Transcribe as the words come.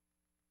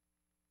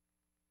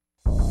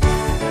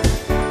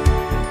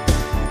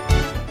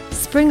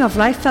Spring of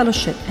Life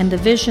Fellowship and the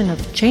vision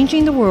of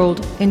changing the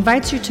world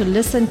invites you to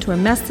listen to a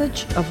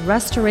message of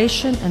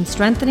restoration and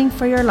strengthening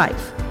for your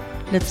life.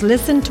 Let's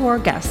listen to our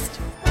guest.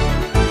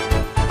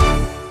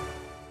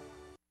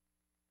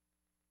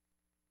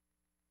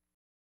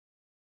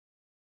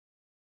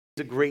 It's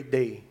a great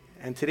day,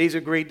 and today's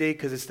a great day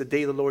because it's the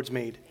day the Lord's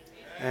made,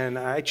 and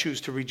I choose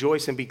to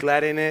rejoice and be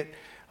glad in it.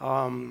 There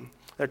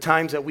are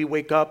times that we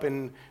wake up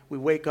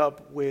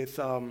with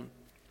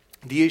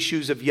the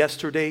issues of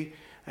yesterday,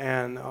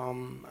 and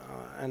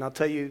I'll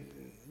tell you,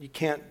 you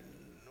can't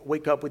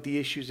wake up with the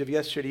issues of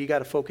yesterday. You got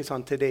to focus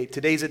on today.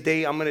 Today's a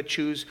day I'm going to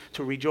choose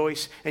to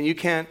rejoice, and you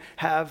can't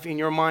have in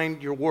your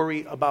mind your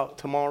worry about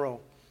tomorrow.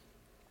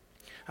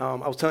 I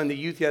was telling the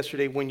youth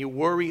yesterday, when you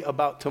worry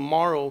about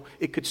tomorrow,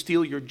 it could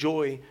steal your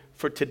joy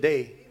for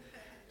today.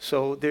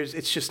 So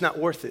it's just not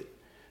worth it.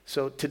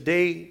 So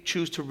today,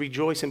 choose to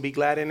rejoice and be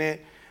glad in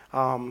it.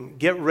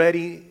 Get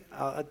ready.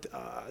 I'll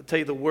tell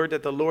you the word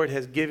that the Lord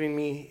has given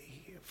me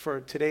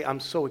for today.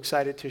 I'm so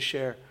excited to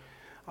share.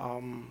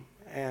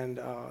 And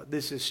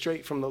this is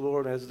straight from the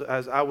Lord.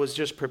 As I was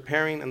just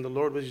preparing and the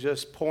Lord was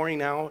just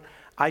pouring out,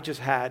 I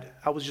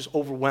was just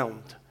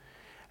overwhelmed.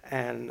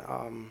 And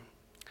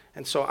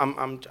so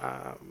I'm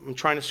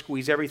trying to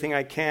squeeze everything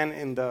I can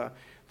in the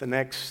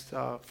next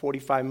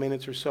 45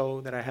 minutes or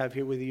so that I have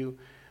here with you.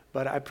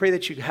 But I pray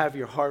that you have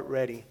your heart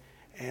ready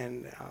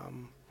and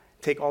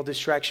take all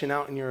distraction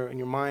out in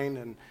your mind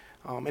and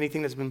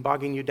anything that's been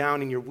bogging you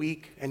down in your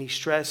week, any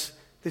stress.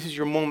 This is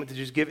your moment to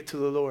just give it to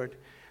the Lord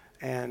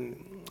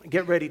and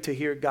get ready to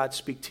hear God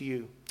speak to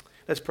you.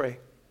 Let's pray.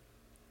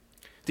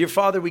 Dear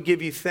Father, we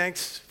give you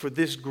thanks for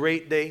this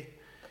great day.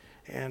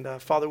 And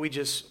Father, we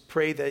just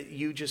pray that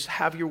you just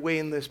have your way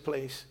in this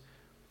place.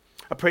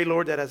 I pray,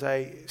 Lord, that as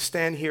I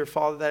stand here,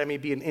 Father, that I may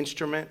be an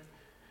instrument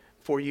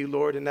for you,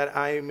 Lord, and that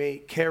I may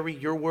carry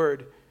your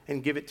word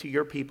and give it to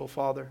your people,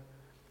 Father.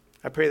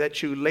 I pray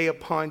that you lay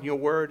upon your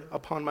word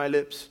upon my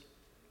lips,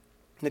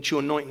 and that you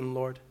anoint them,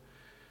 Lord.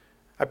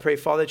 I pray,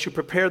 Father, that you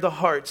prepare the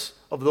hearts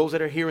of those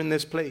that are here in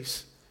this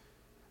place.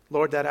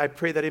 Lord, that I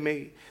pray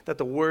that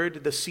the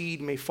word, the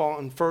seed may fall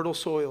on fertile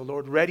soil,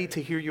 Lord, ready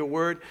to hear your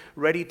word,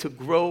 ready to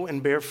grow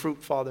and bear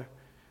fruit, Father.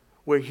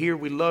 We're here,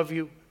 we love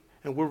you,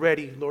 and we're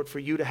ready, Lord, for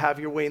you to have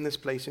your way in this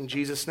place. In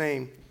Jesus'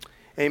 name,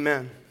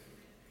 amen.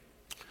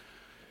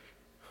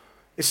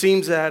 It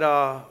seems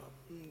that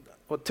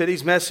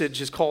today's message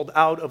is called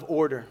Out of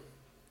Order.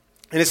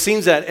 And it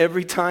seems that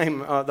every time,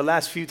 the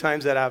last few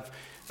times that I've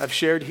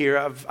shared here,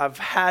 I've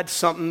had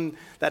something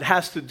that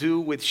has to do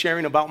with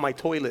sharing about my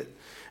toilet.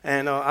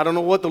 And I don't know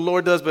what the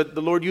Lord does, but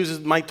the Lord uses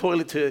my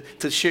toilet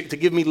to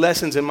give me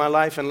lessons in my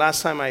life. And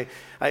last time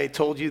I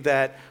told you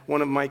that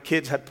one of my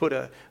kids had put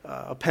a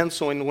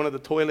pencil in one of the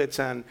toilets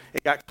and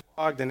it got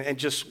clogged, and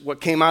just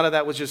what came out of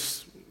that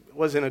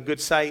wasn't a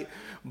good sight.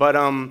 But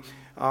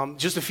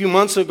just a few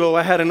months ago,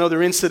 I had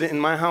another incident in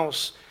my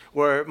house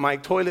where my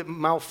toilet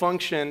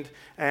malfunctioned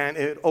and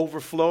it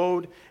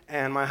overflowed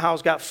and my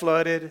house got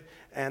flooded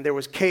and there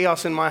was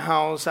chaos in my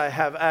house. I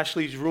have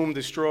Ashley's room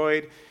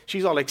destroyed.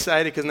 She's all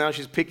excited because now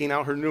she's picking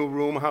out her new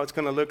room, how it's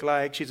going to look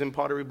like. She's in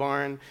Pottery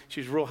Barn.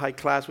 She's real high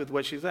class with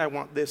what she's, I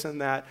want this and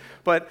that.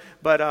 But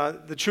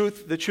the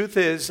truth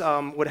is,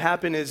 what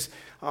happened is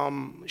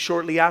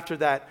shortly after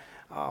that,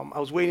 I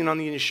was waiting on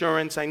the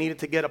insurance. I needed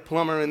to get a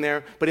plumber in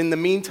there. But in the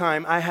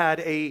meantime, I had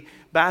a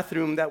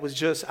bathroom that was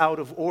just out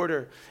of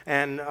order.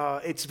 And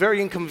it's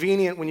very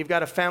inconvenient when you've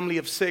got a family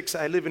of 6.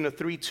 I live in a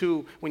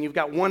 3-2. When you've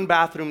got one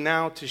bathroom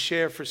now to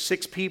share for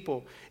 6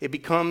 people, it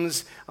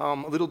becomes a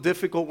little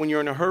difficult when you're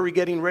in a hurry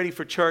getting ready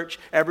for church.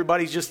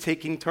 Everybody's just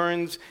taking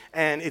turns,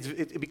 and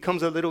it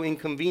becomes a little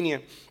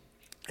inconvenient.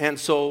 And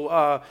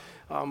so,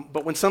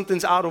 but when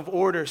something's out of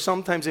order,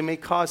 sometimes it may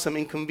cause some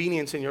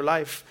inconvenience in your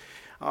life.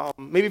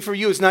 Maybe for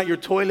you, it's not your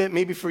toilet.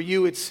 Maybe for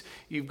you, it's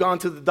you've gone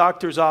to the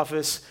doctor's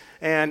office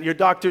and your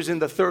doctor's in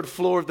the 3rd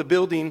floor of the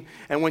building.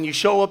 And when you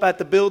show up at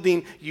the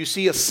building, you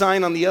see a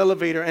sign on the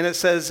elevator and it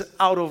says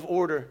out of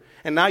order.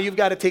 And now you've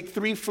got to take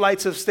 3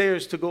 flights of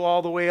stairs to go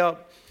all the way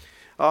up.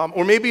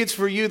 Or maybe it's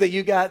for you that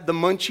you got the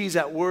munchies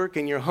at work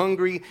and you're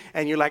hungry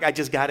and you're like, I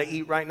just got to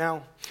eat right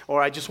now.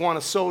 Or I just want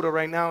a soda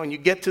right now. And you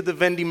get to the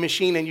vending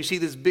machine and you see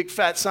this big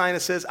fat sign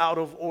that says out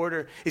of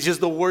order. It's just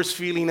the worst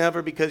feeling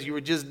ever because you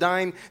were just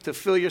dying to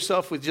fill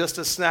yourself with just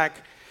a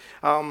snack.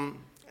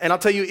 And I'll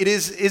tell you,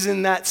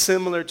 isn't that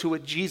similar to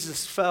what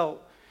Jesus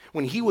felt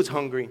when he was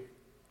hungry?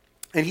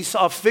 And he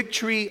saw a fig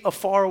tree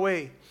afar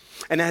away.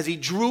 And as he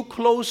drew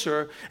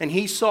closer and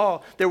he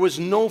saw there was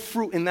no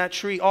fruit in that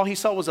tree, all he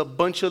saw was a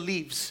bunch of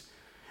leaves.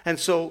 And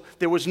so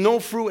there was no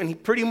fruit,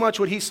 and pretty much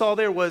what he saw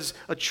there was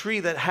a tree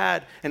that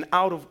had an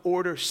out of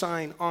order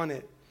sign on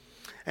it.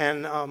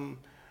 And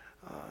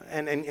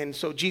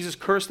so Jesus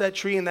cursed that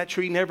tree, and that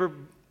tree never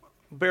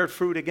bare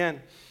fruit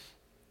again.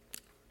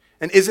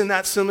 And isn't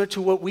that similar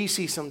to what we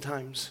see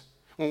sometimes?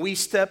 When we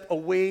step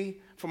away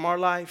from our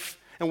life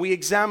and we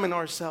examine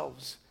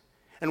ourselves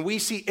and we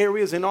see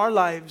areas in our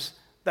lives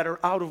that are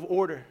out of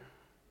order,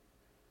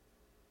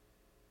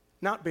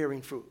 not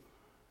bearing fruit.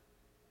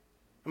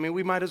 I mean,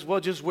 we might as well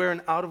just wear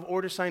an out of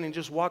order sign and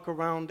just walk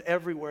around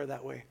everywhere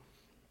that way.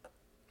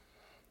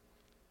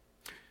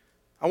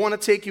 I want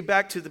to take you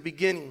back to the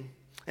beginning,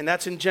 and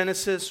that's in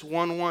Genesis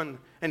 1:1.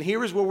 And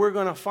here is what we're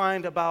going to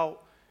find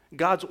about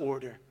God's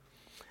order.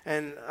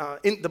 And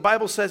the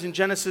Bible says in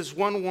Genesis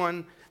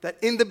 1:1 that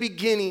in the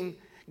beginning,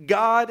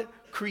 God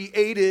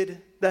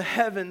created the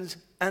heavens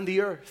and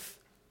the earth.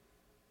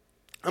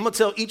 I'm going to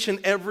tell each and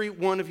every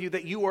one of you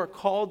that you are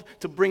called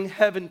to bring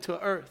heaven to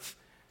earth.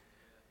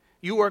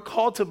 You are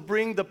called to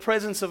bring the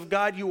presence of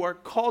God. You are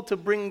called to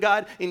bring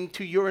God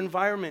into your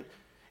environment,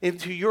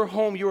 into your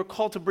home. You are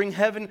called to bring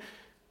heaven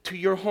to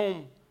your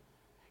home.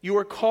 You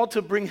are called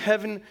to bring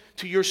heaven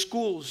to your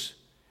schools.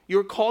 You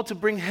are called to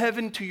bring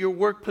heaven to your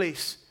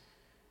workplace.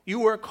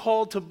 You are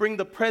called to bring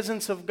the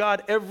presence of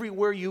God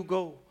everywhere you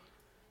go.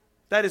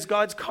 That is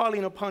God's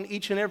calling upon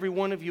each and every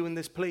one of you in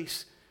this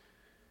place.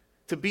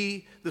 To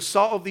be the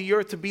salt of the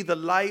earth, to be the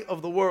light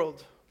of the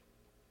world.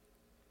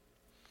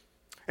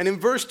 And in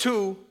verse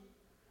 2,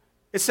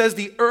 it says,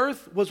 the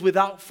earth was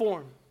without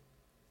form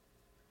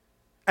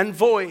and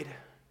void,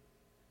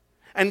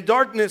 and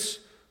darkness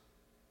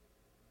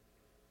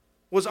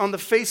was on the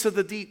face of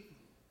the deep.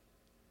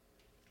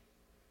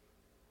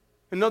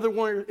 In other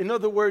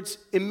words,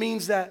 it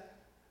means that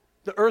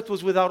the earth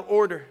was without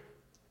order.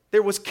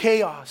 There was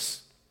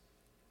chaos.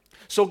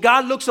 So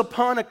God looks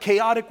upon a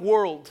chaotic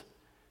world,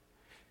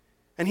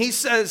 and he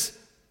says,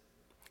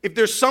 if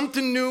there's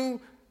something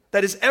new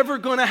that is ever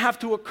going to have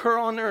to occur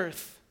on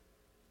earth,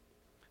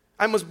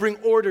 I must bring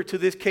order to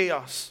this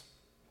chaos.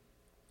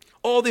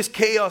 All this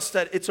chaos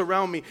that it's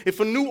around me. If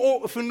a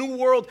new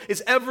world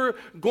is ever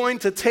going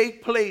to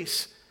take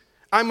place,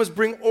 I must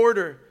bring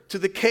order to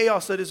the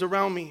chaos that is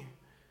around me.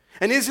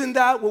 And isn't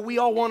that what we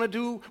all want to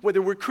do,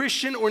 whether we're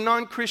Christian or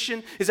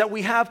non-Christian, is that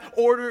we have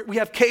order, we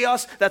have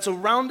chaos that's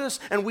around us,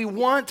 and we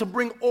want to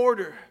bring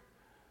order.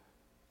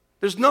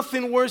 There's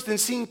nothing worse than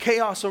seeing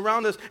chaos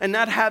around us and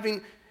not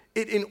having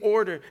it in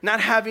order, not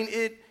having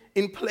it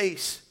in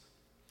place.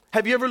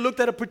 Have you ever looked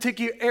at a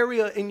particular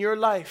area in your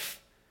life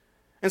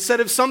and said,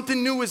 if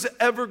something new is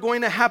ever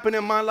going to happen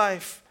in my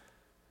life,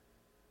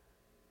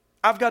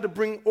 I've got to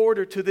bring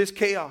order to this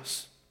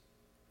chaos?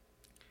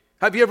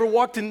 Have you ever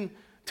walked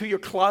into your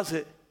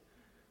closet,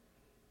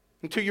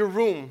 into your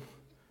room,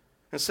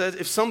 and said,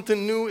 if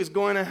something new is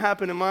going to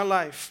happen in my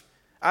life,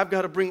 I've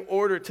got to bring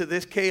order to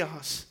this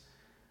chaos?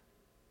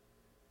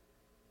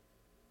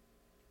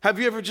 Have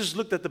you ever just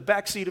looked at the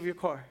back seat of your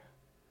car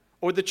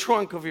or the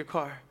trunk of your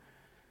car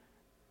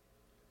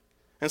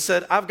and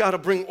said, I've got to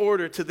bring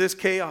order to this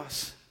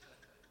chaos?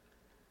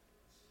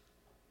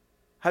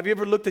 Have you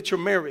ever looked at your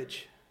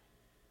marriage?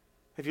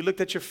 Have you looked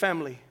at your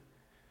family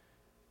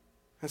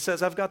and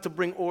says, I've got to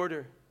bring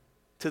order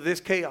to this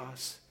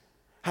chaos?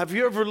 Have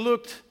you ever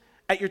looked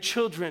at your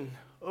children?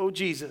 Oh,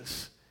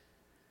 Jesus.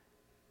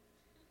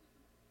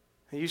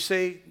 And you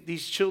say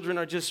these children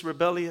are just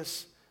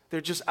rebellious. They're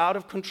just out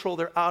of control.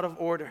 They're out of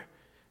order.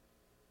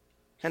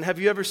 And have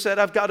you ever said,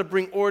 I've got to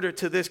bring order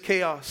to this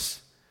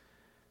chaos?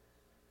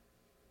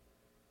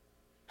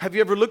 Have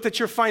you ever looked at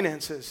your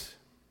finances,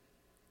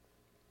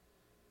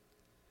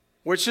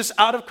 where it's just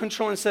out of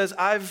control and says,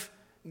 I've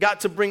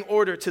got to bring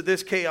order to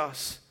this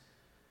chaos?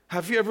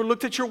 Have you ever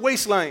looked at your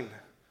waistline?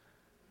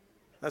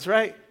 That's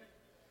right.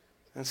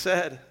 And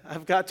said,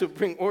 I've got to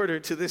bring order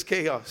to this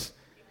chaos.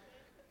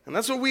 And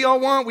that's what we all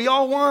want. We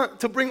all want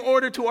to bring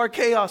order to our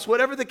chaos,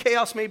 whatever the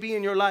chaos may be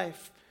in your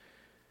life.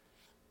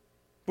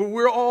 But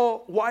we're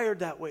all wired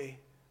that way.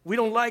 We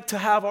don't like to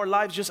have our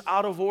lives just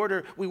out of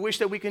order. We wish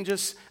that we can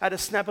just, at a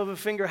snap of a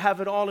finger,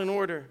 have it all in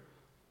order.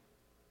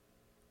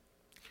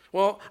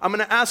 Well, I'm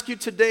going to ask you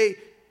today,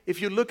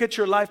 if you look at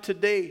your life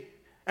today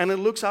and it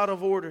looks out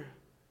of order,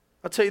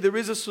 I'll tell you there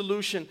is a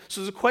solution.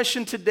 So the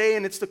question today,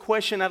 and it's the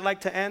question I'd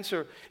like to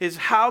answer, is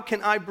how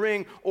can I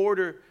bring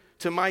order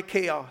to my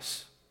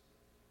chaos?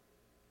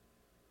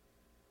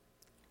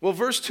 Well,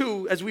 verse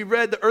 2, as we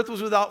read, the earth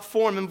was without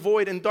form and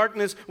void, and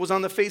darkness was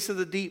on the face of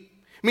the deep.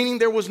 Meaning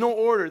there was no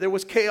order, there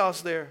was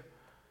chaos there.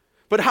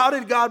 But how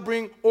did God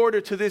bring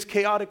order to this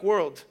chaotic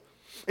world?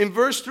 In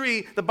verse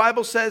 3, the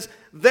Bible says,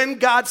 then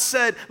God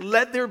said,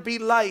 let there be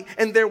light,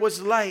 and there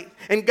was light.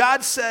 And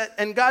God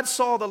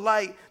saw the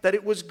light, that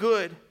it was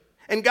good.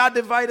 And God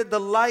divided the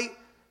light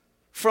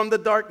from the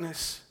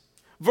darkness.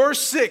 Verse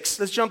 6,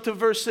 let's jump to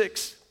verse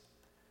 6.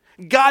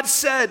 God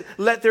said,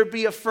 let there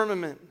be a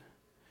firmament.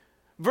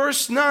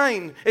 Verse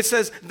 9, it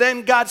says,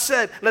 then God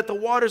said, let the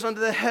waters under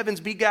the heavens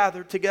be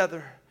gathered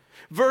together.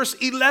 Verse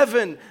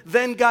 11,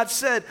 then God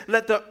said,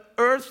 let the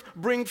earth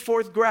bring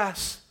forth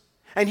grass.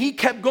 And he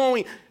kept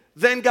going.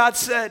 Then God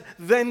said,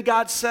 then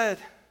God said.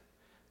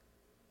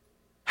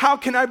 How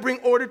can I bring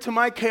order to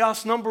my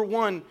chaos? Number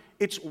one,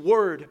 it's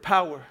word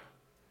power.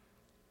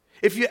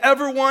 If you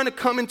ever want to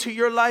come into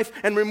your life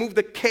and remove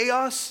the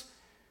chaos,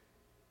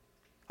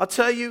 I'll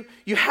tell you,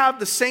 you have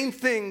the same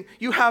thing.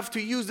 You have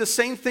to use the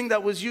same thing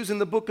that was used in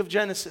the book of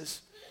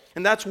Genesis.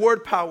 And that's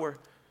word power.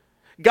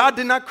 God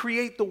did not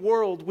create the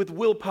world with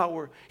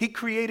willpower. He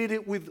created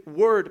it with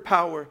word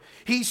power.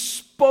 He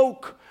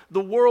spoke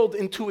the world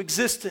into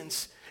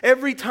existence.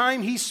 Every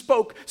time he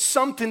spoke,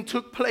 something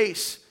took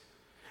place.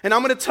 And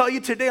I'm going to tell you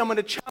today, I'm going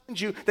to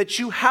challenge you that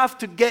you have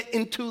to get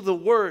into the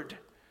Word.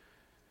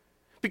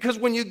 Because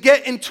when you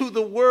get into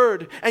the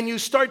Word and you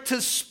start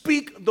to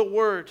speak the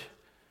Word,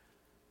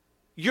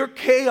 your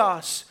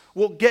chaos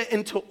will get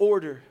into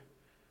order.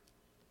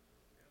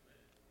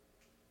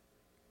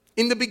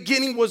 In the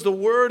beginning was the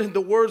Word, and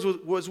the Word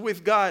was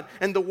with God,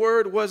 and the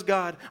Word was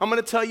God. I'm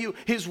going to tell you,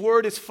 His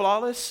Word is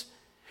flawless.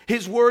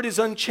 His Word is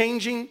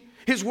unchanging.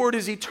 His Word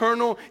is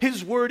eternal.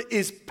 His Word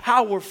is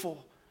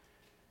powerful.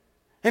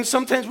 And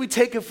sometimes we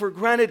take it for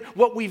granted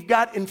what we've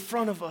got in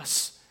front of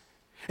us.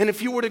 And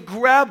if you were to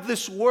grab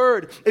this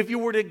Word, if you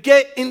were to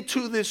get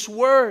into this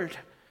Word,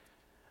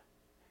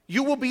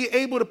 you will be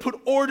able to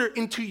put order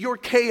into your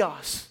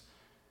chaos.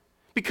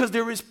 Because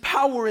there is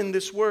power in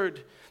this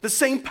Word. The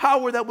same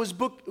power that was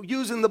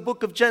used in the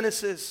book of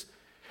Genesis,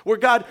 where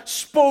God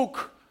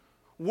spoke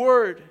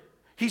word.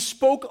 He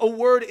spoke a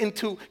word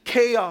into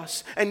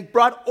chaos and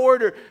brought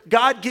order.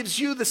 God gives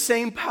you the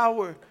same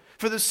power.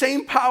 For the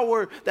same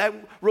power that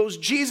rose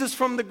Jesus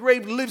from the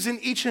grave lives in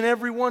each and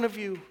every one of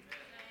you.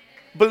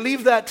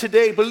 Believe that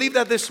today. Believe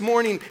that this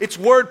morning. It's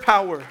word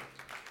power.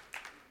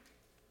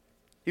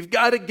 You've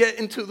got to get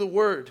into the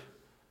Word.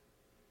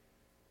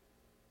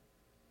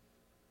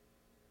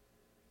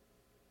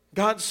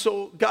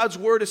 God's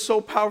Word is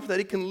so powerful that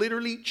it can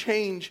literally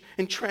change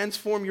and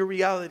transform your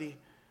reality.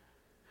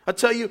 I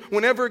tell you,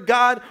 whenever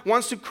God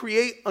wants to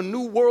create a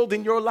new world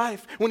in your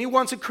life, when He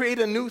wants to create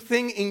a new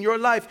thing in your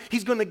life,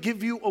 He's going to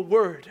give you a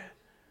word.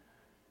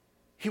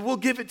 He will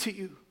give it to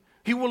you.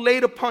 He will lay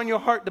it upon your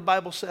heart, the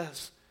Bible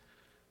says.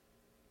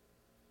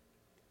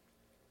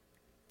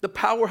 The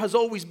power has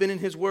always been in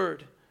His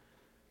Word.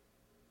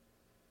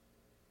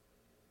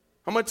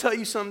 I'm going to tell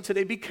you something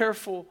today. Be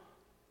careful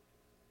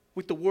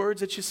with the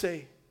words that you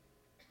say.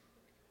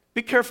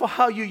 Be careful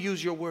how you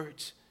use your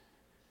words.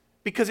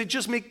 Because it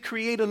just may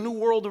create a new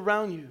world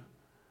around you.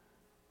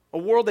 A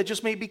world that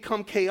just may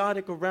become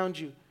chaotic around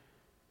you.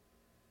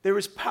 There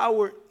is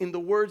power in the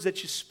words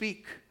that you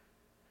speak.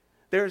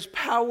 There is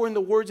power in the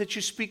words that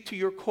you speak to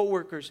your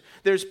coworkers.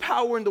 There's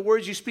power in the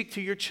words you speak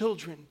to your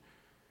children.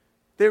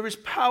 There is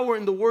power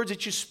in the words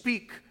that you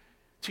speak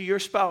to your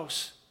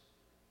spouse.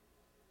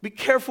 Be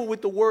careful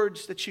with the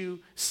words that you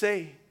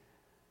say.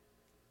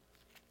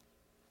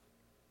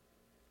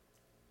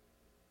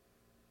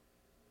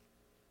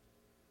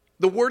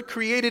 The word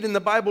created in the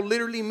Bible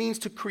literally means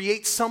to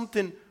create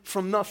something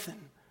from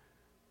nothing.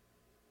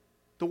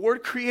 The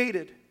word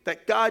created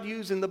that God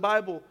used in the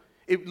Bible,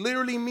 it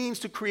literally means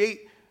to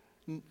create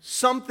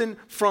something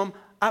from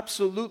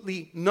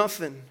absolutely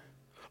nothing.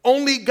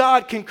 Only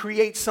God can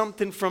create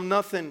something from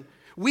nothing.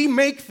 We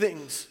make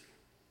things.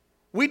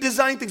 We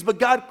design things, but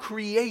God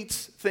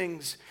creates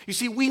things. You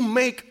see, we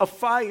make a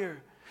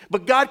fire,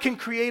 but God can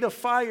create a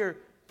fire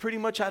pretty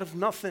much out of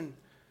nothing.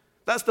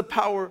 That's the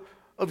power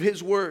of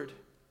His Word.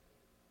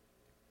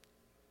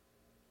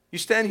 You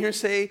stand here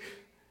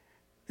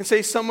and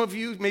say, some of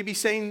you may be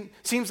saying,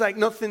 seems like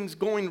nothing's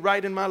going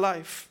right in my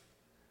life.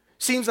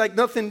 Seems like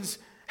nothing's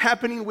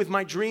happening with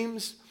my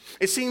dreams.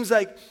 It seems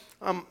like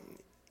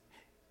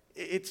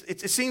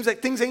it seems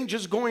like things ain't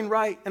just going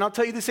right. And I'll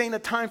tell you, this ain't a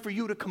time for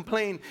you to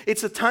complain.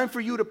 It's a time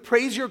for you to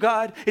praise your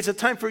God. It's a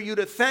time for you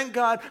to thank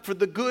God for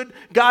the good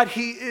God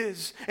He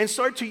is. And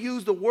start to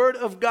use the Word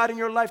of God in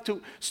your life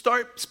to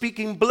start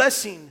speaking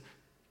blessing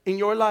in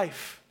your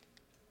life.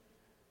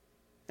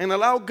 And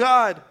allow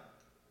God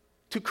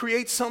to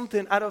create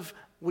something out of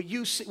what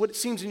it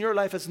seems in your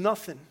life as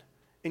nothing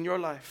in your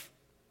life.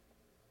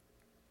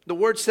 The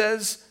Word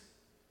says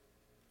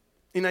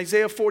in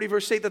Isaiah 40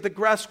 verse 8 that the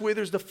grass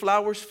withers, the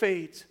flowers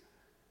fade,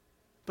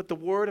 but the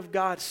Word of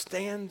God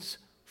stands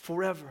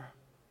forever.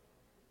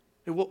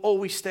 It will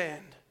always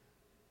stand.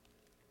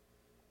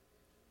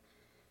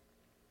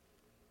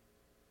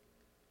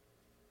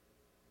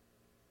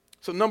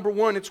 So number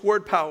one, it's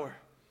word power.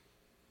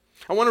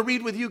 I want to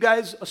read with you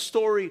guys a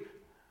story.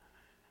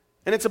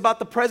 And it's about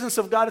the presence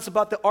of God. It's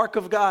about the ark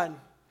of God.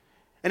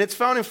 And it's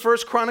found in 1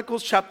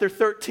 Chronicles chapter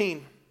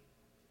 13.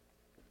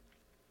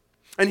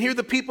 And here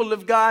the people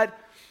of God,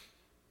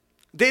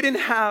 they didn't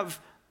have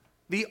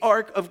the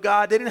ark of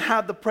God. They didn't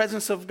have the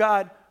presence of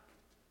God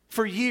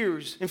for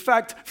years. In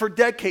fact, for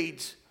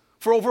decades.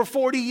 For over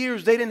 40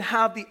 years, they didn't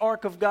have the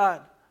ark of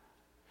God.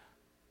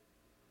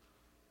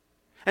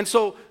 And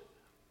so,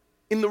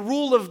 in the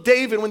rule of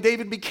David, when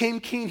David became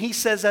king, he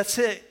says, that's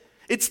it.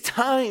 It's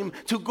time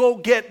to go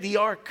get the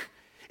ark.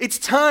 It's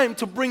time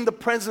to bring the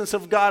presence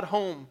of God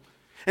home.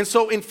 And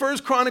so in 1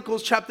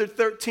 Chronicles chapter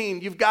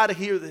 13, you've got to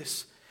hear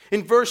this.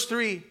 In verse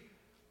 3,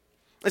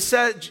 it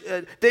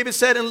said, David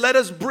said, and let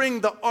us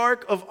bring the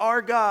ark of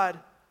our God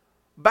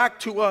back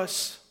to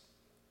us.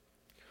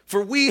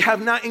 For we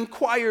have not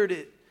inquired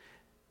it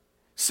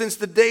since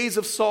the days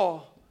of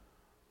Saul.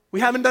 We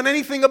haven't done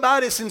anything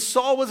about it since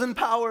Saul was in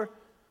power.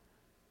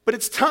 But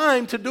it's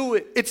time to do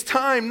it. It's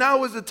time.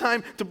 Now is the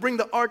time to bring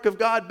the ark of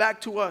God back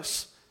to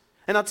us.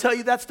 And I'll tell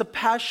you, that's the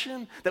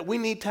passion that we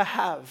need to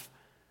have.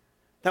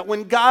 That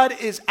when God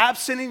is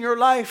absent in your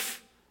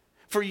life,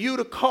 for you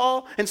to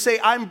call and say,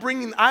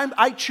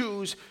 I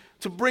choose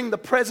to bring the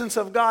presence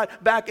of God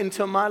back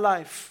into my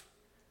life.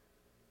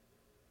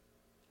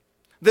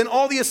 Then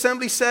all the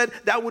assembly said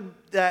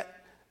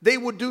that they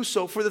would do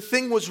so, for the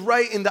thing was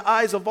right in the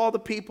eyes of all the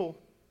people.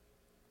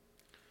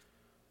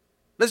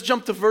 Let's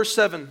jump to verse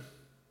 7.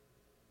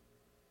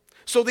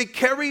 So they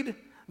carried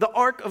the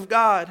ark of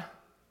God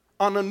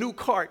on a new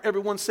cart.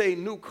 Everyone say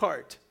new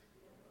cart.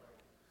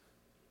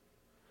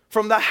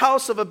 From the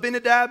house of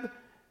Abinadab,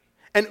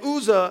 and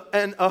Uzzah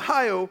and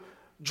Ahio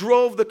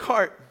drove the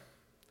cart.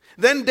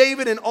 Then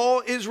David and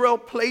all Israel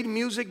played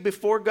music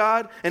before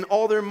God and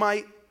all their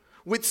might,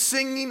 with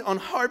singing on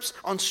harps,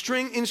 on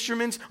string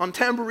instruments, on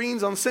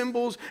tambourines, on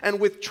cymbals, and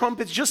with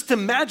trumpets. Just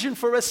imagine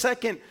for a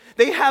second,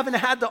 they haven't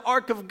had the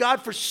ark of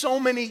God for so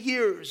many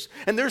years.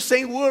 And they're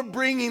saying, we're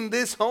bringing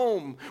this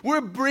home. We're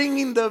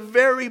bringing the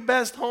very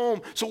best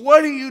home. So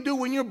what do you do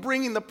when you're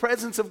bringing the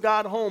presence of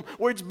God home,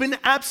 where it's been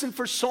absent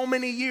for so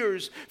many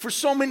years, for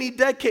so many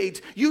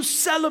decades? You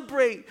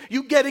celebrate,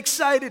 you get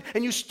excited,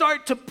 and you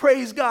start to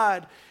praise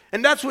God.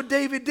 And that's what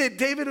David did.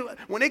 David,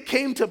 when it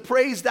came to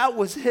praise, that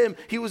was him.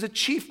 He was a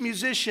chief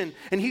musician,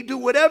 and he'd do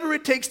whatever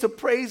it takes to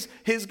praise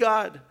his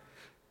God.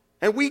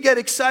 And we get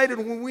excited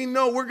when we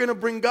know we're going to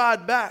bring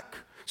God back.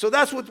 So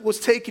that's what was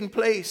taking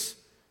place.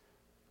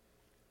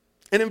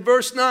 And in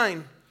verse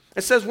 9,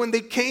 it says, when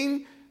they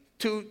came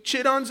to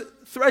Chidon's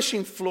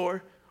threshing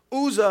floor,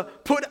 Uzzah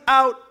put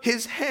out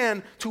his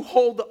hand to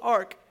hold the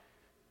ark.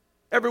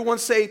 Everyone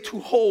say, to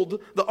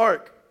hold the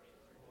ark.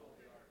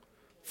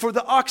 For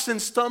the oxen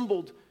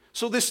stumbled.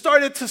 So they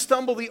started to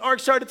stumble. The ark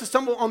started to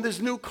stumble on this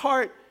new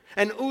cart.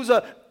 And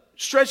Uzzah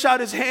stretched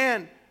out his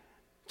hand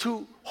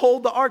to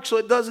hold the ark so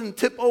it doesn't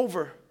tip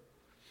over.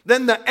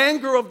 Then the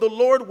anger of the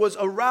Lord was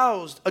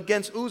aroused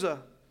against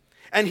Uzzah.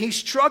 And he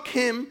struck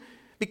him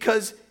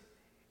because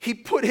he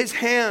put his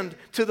hand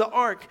to the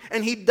ark.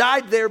 And he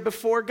died there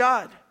before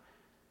God.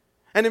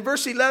 And in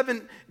verse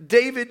 11,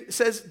 David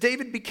says,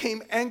 David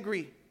became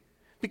angry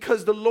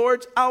because the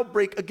Lord's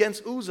outbreak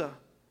against Uzzah.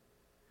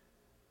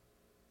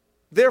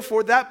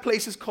 Therefore, that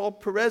place is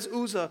called Perez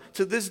Uzzah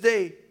to this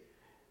day.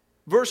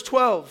 Verse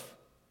 12,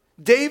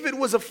 David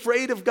was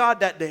afraid of God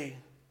that day,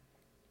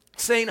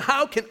 saying,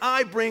 how can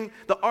I bring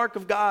the ark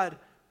of God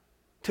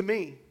to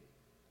me?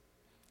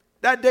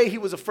 That day he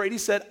was afraid. He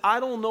said, I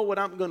don't know what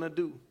I'm going to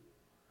do.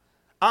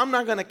 I'm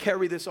not going to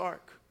carry this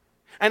ark.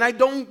 And I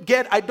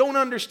don't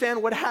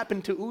understand what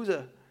happened to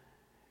Uzzah.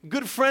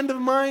 Good friend of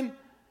mine.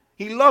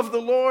 He loved the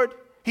Lord.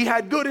 He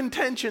had good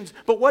intentions.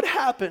 But what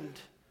happened?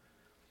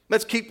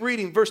 Let's keep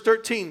reading. Verse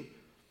 13.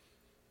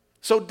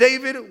 So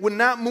David would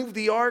not move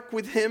the ark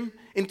with him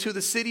into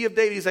the city of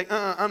David. He's like,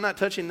 I'm not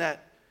touching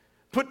that.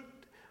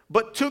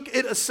 But took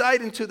it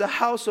aside into the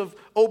house of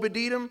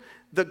Obed-Edom,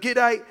 the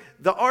Gittite.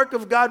 The ark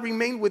of God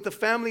remained with the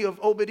family of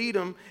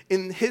Obed-Edom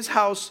in his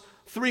house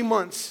 3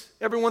 months.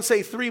 Everyone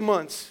say 3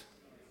 months.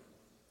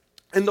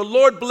 And the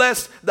Lord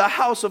blessed the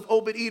house of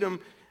Obed-Edom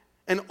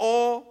and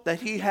all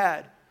that he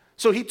had.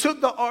 So he took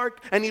the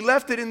ark and he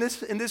left it in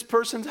this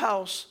person's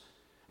house,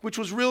 which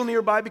was real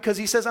nearby, because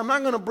he says, I'm not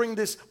going to bring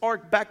this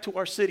ark back to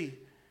our city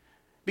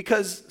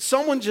because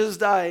someone just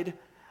died.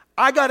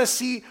 I got to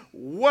see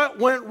what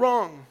went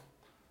wrong.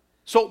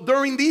 So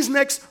during these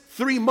next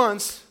 3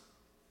 months,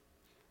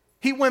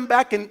 he went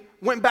back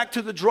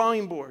to the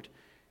drawing board.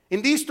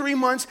 In these 3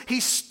 months, he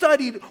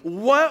studied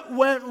what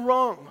went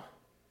wrong.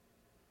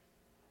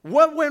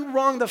 What went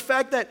wrong? The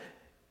fact that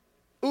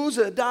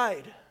Uzzah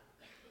died.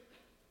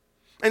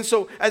 And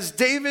so as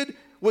David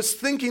was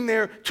thinking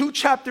there, 2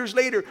 chapters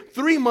later,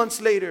 3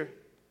 months later,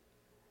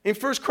 in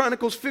 1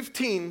 Chronicles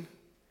 15,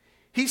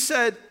 he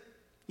said,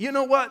 you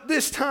know what?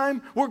 This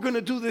time, we're going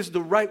to do this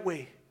the right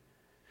way.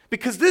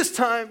 Because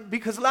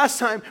last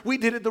time, we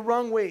did it the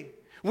wrong way.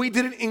 We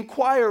didn't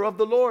inquire of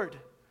the Lord.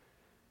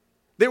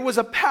 There was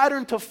a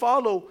pattern to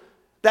follow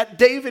that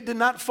David did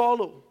not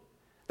follow,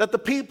 that the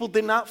people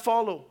did not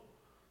follow.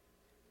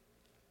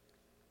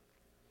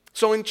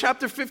 So in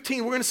chapter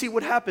 15, we're going to see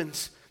what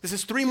happens. This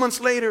is 3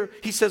 months later.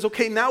 He says,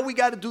 okay, now we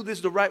got to do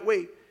this the right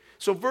way.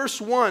 So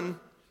verse 1,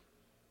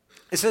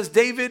 it says,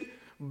 David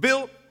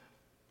built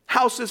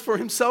houses for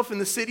himself in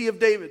the city of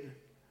David.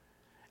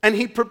 And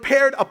he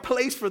prepared a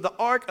place for the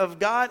ark of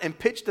God and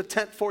pitched a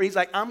tent for it. He's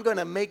like, I'm going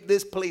to make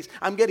this place.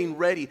 I'm getting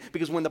ready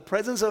because when the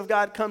presence of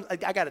God comes, I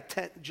got a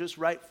tent just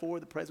right for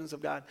the presence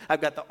of God.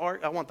 I've got the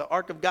ark. I want the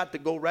ark of God to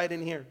go right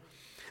in here.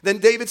 Then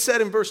David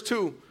said in verse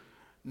 2,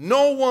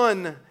 no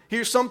one,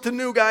 here's something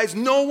new, guys.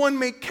 No one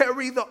may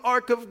carry the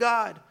ark of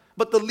God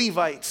but the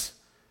Levites.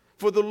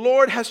 For the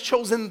Lord has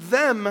chosen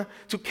them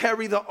to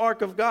carry the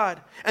ark of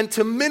God and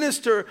to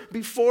minister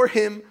before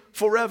him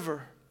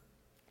forever.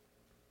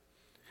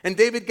 And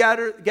David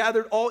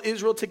gathered all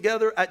Israel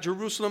together at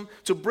Jerusalem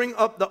to bring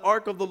up the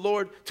ark of the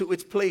Lord to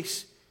its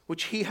place,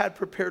 which he had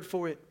prepared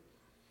for it.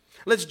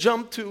 Let's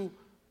jump to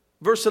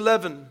verse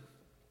 11.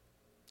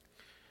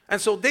 And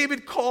so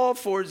David called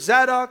for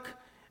Zadok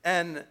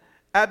and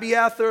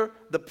Abiathar,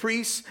 the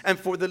priests, and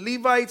for the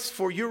Levites,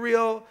 for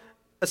Uriel,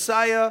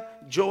 Asaiah,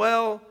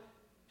 Joel,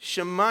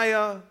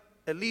 Shemaiah,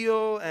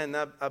 Elio, and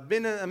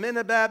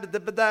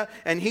Aminadab,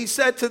 and he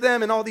said to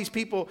them and all these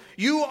people,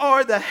 you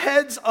are the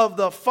heads of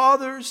the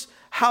father's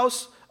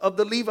house of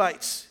the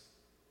Levites.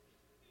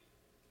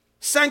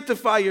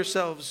 Sanctify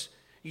yourselves,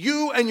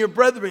 you and your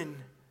brethren,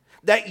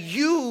 that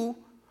you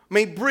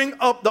may bring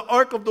up the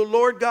ark of the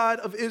Lord God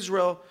of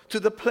Israel to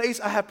the place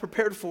I have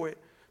prepared for it.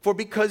 For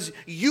because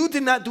you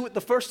did not do it the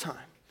first time.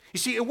 You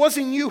see, it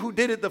wasn't you who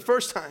did it the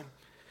first time.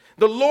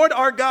 The Lord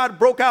our God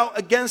broke out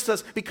against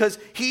us because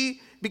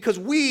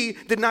we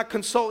did not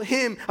consult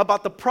him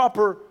about the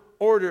proper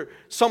order.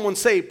 Someone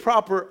say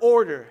proper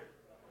order.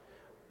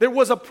 There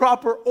was a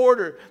proper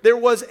order. There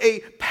was a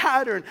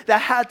pattern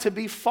that had to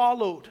be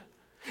followed.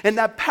 And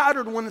that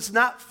pattern was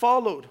not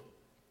followed.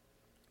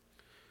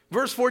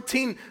 Verse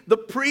 14, the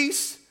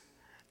priests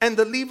and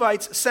the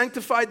Levites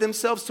sanctified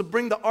themselves to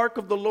bring the ark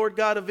of the Lord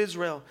God of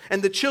Israel.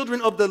 And the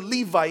children of the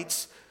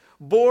Levites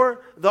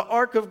bore the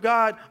ark of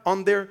God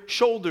on their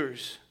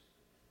shoulders.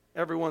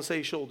 Everyone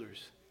say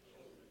shoulders.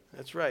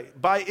 That's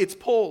right. By its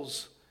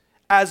poles,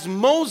 as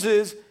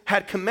Moses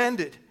had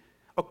commanded,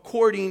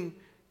 according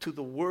to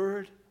the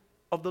word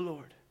of the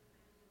Lord.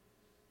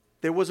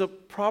 There was a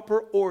proper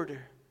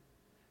order.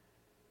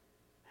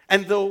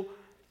 And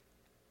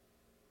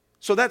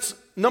so that's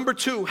number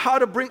 2. How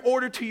to bring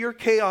order to your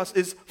chaos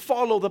is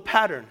follow the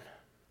pattern.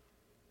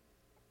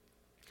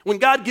 When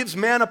God gives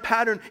man a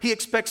pattern, he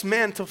expects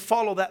man to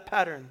follow that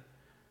pattern.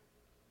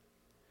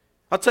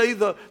 I'll tell you,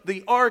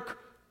 the ark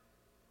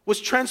was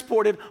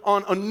transported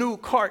on a new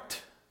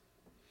cart.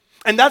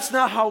 And that's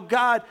not how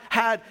God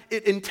had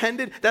it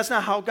intended. That's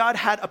not how God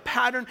had a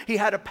pattern. He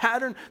had a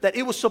pattern that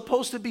it was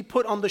supposed to be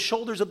put on the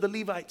shoulders of the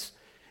Levites.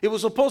 It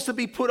was supposed to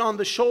be put on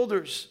the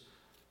shoulders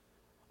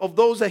of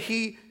those that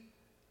he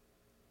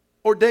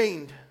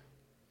ordained.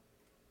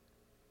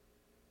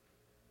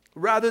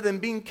 Rather than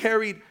being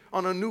carried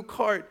on a new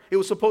cart, it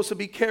was supposed to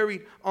be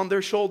carried on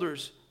their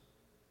shoulders.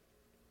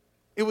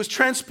 It was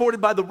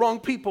transported by the wrong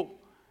people.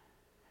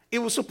 It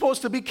was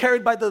supposed to be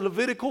carried by the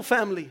Levitical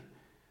family,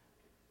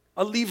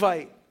 a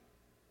Levite.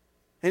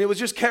 And it was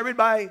just carried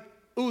by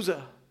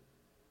Uzzah.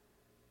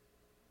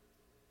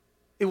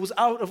 It was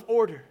out of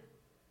order.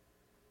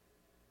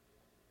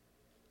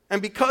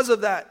 And because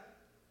of that,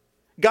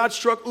 God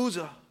struck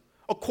Uzzah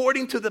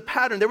according to the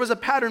pattern. There was a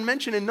pattern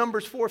mentioned in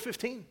Numbers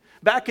 4:15.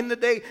 Back in the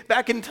day,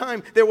 back in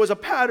time, there was a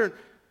pattern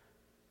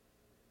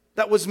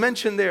that was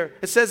mentioned there.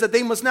 It says that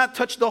they must not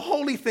touch the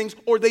holy things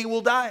or they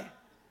will die.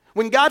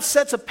 When God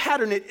sets a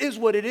pattern, it is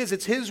what it is.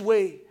 It's his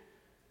way.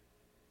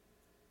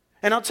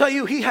 And I'll tell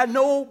you, he had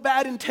no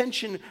bad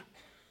intention.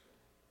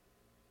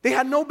 They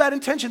had no bad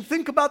intention.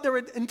 Think about their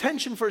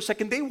intention for a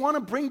second. They want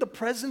to bring the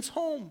presence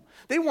home.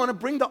 They want to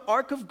bring the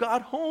ark of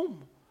God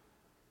home.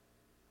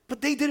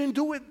 But they didn't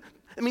do it.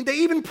 I mean, they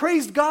even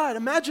praised God.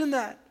 Imagine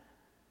that.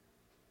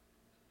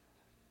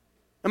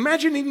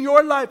 Imagine in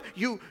your life,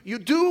 you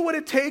do what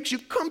it takes. You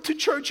come to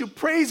church. You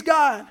praise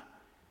God.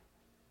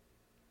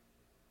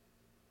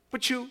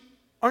 But you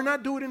are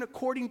not doing it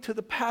according to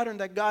the pattern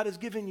that God has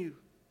given you.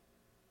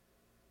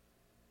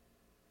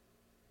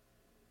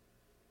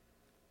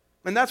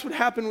 And that's what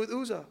happened with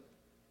Uzzah.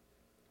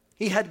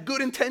 He had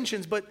good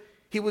intentions, but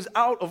he was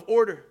out of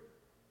order.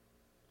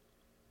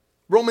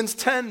 Romans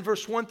 10,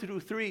 verse 1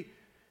 through 3.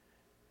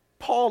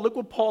 Paul, look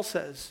what Paul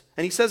says.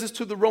 And he says this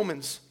to the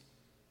Romans.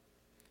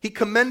 He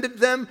commended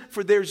them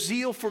for their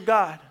zeal for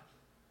God.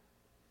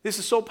 This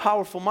is so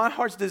powerful. My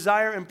heart's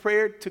desire and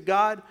prayer to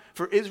God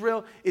for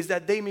Israel is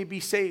that they may be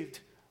saved.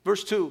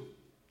 Verse 2.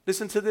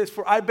 Listen to this.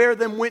 For I bear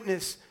them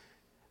witness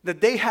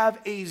that they have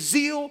a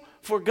zeal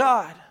for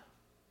God.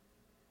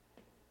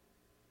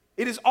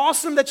 It is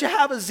awesome that you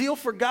have a zeal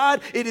for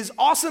God. It is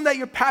awesome that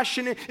you're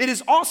passionate. It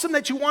is awesome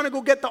that you want to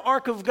go get the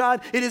ark of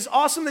God. It is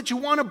awesome that you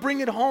want to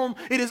bring it home.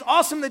 It is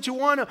awesome that you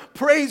want to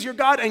praise your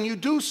God, and you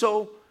do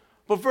so.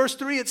 But verse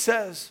 3 it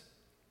says,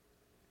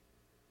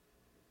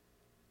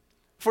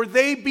 for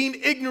they being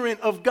ignorant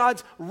of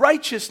God's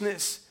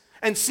righteousness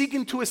and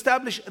seeking to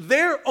establish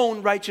their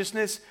own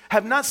righteousness,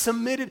 have not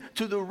submitted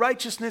to the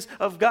righteousness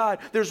of God.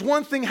 There's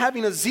one thing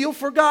having a zeal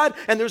for God,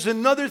 and there's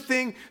another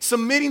thing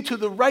submitting to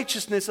the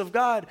righteousness of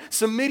God,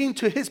 submitting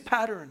to his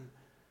pattern.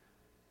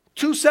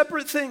 Two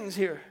separate things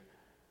here.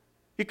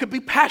 You could be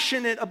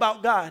passionate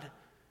about God,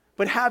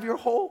 but have your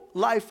whole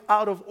life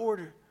out of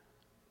order.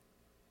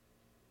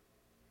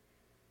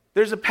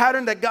 There's a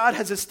pattern that God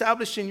has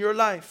established in your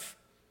life.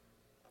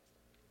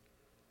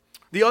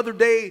 The other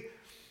day,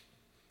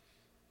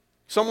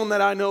 someone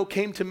that I know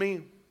came to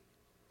me,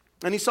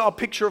 and he saw a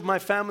picture of my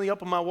family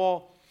up on my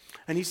wall,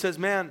 and he says,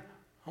 man,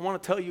 I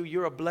want to tell you,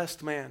 you're a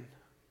blessed man.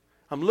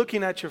 I'm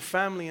looking at your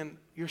family, and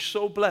you're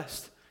so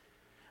blessed.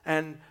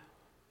 And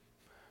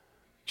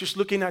just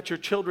looking at your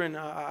children,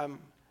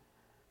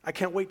 I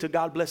can't wait till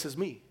God blesses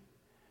me.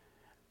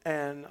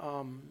 And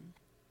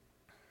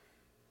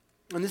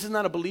this is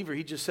not a believer.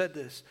 He just said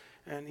this.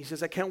 And he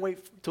says, I can't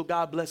wait till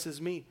God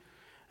blesses me.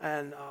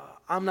 And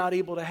I'm not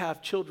able to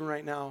have children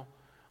right now.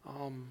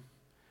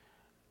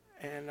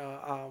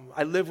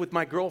 I live with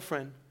my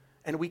girlfriend.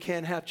 and we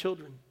can't have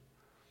children.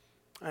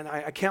 And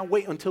I can't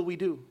wait until we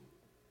do.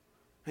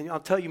 And I'll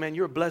tell you, man,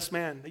 you're a blessed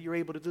man that you're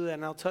able to do that.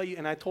 And I'll tell you,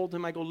 and I told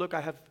him, I go, look,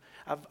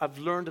 I've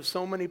learned of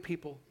so many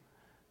people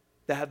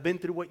that have been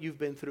through what you've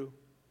been through.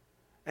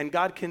 And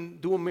God can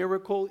do a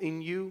miracle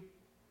in you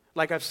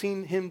like I've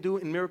seen him do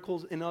in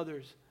miracles in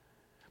others.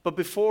 But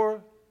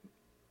before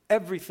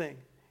everything,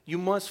 you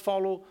must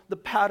follow the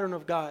pattern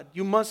of God.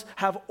 You must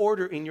have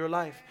order in your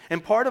life.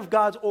 And part of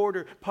God's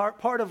order,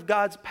 part of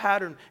God's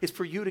pattern is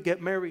for you to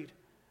get married.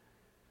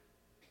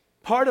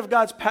 Part of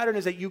God's pattern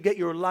is that you get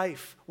your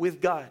life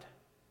with God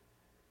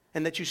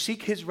and that you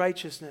seek his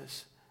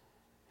righteousness.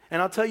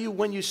 And I'll tell you,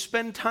 when you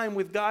spend time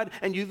with God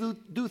and you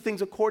do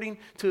things according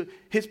to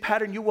his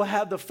pattern, you will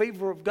have the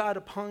favor of God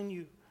upon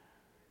you.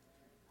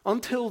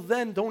 Until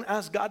then, don't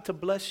ask God to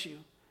bless you.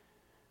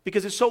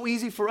 Because it's so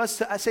easy for us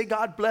to say,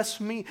 God, bless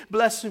me,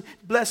 bless me,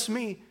 bless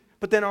me.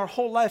 But then our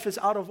whole life is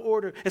out of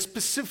order, and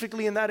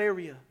specifically in that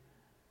area.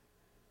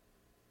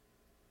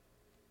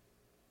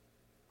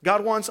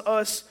 God wants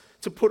us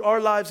to put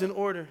our lives in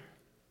order.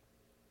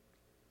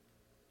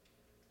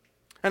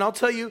 And I'll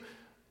tell you,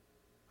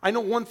 I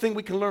know one thing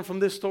we can learn from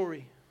this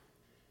story.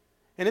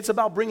 And it's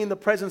about bringing the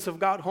presence of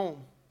God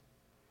home.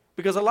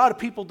 Because a lot of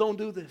people don't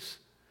do this.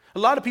 A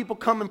lot of people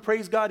come and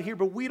praise God here,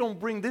 but we don't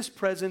bring this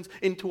presence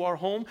into our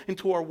home,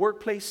 into our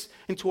workplace,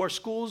 into our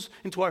schools,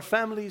 into our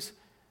families.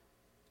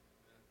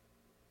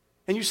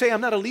 And you say,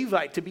 I'm not a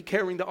Levite to be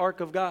carrying the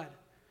ark of God.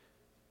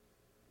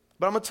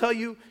 But I'm going to tell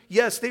you,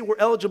 yes, they were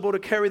eligible to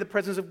carry the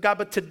presence of God.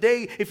 But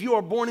today, if you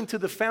are born into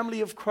the family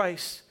of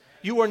Christ,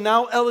 you are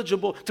now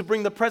eligible to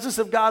bring the presence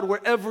of God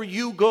wherever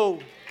you go.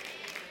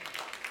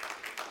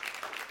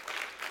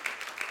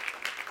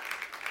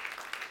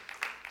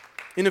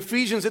 In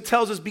Ephesians, it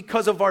tells us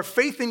because of our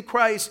faith in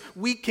Christ,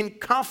 we can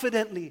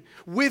confidently,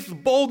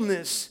 with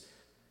boldness,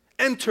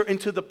 enter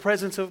into the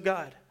presence of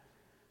God.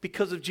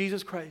 Because of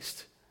Jesus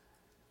Christ.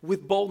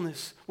 With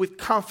boldness, with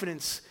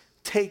confidence,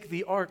 take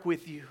the ark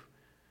with you.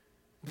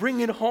 Bring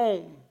it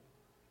home.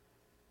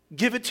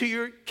 Give it to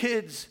your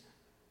kids.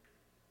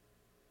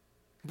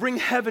 Bring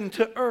heaven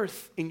to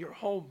earth in your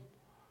home.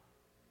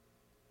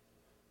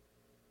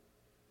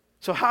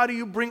 So how do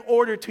you bring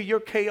order to your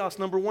chaos?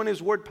 Number one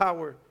is word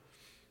power.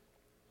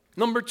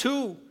 Number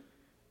two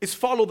is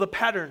follow the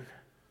pattern.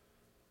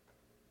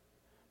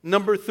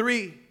 Number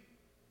three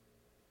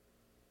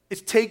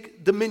is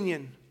take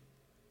dominion.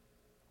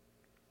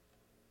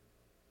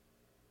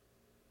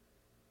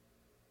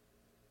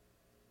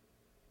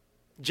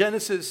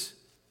 Genesis,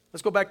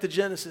 let's go back to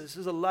Genesis.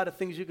 There's a lot of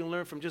things you can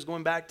learn from just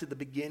going back to the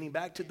beginning,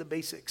 back to the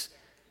basics.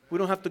 We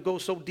don't have to go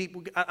so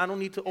deep. I don't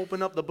need to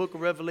open up the book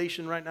of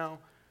Revelation right now.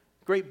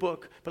 Great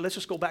book, but let's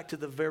just go back to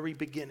the very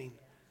beginning.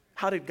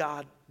 How did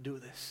God do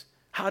this?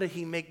 How did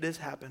he make this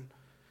happen?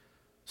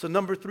 So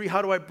number three,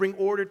 how do I bring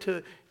order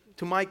to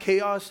my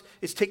chaos?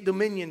 Is take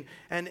dominion.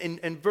 And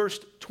in verse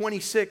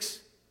 26,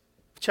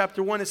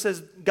 chapter 1, it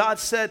says, God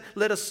said,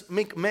 let us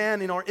make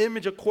man in our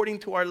image according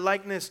to our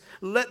likeness.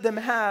 Let them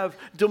have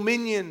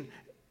dominion.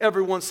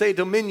 Everyone say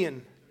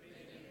dominion.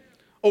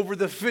 Over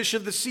the fish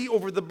of the sea,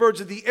 over the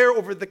birds of the air,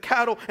 over the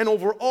cattle, and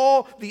over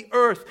all the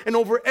earth, and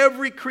over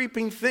every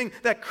creeping thing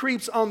that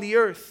creeps on the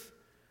earth.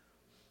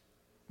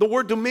 The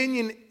word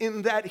dominion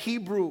in that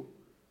Hebrew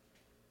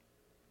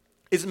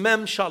is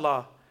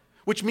memshalah,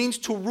 which means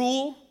to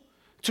rule,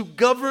 to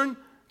govern,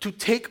 to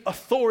take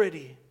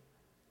authority.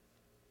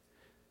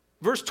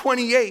 Verse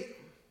 28,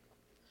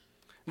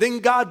 then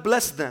God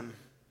blessed them.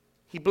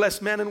 He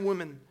blessed men and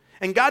women.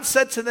 And God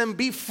said to them,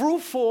 be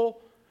fruitful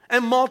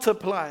and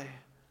multiply.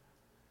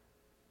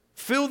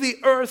 Fill the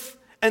earth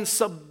and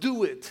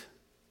subdue it.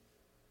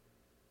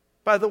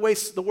 By the way,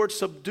 the word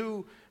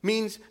subdue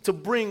means to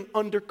bring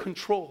under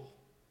control.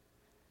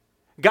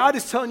 God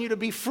is telling you to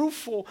be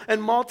fruitful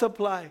and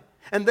multiply,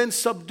 and then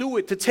subdue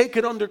it, to take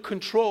it under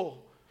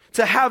control,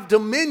 to have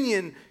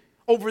dominion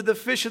over the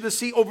fish of the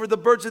sea, over the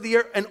birds of the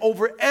air, and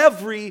over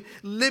every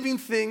living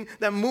thing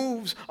that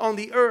moves on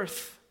the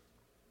earth.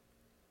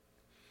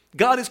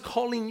 God is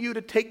calling you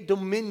to take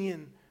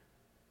dominion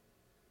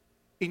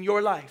in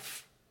your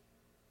life,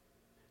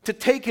 to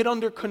take it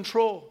under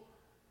control.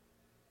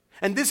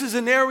 And this is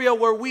an area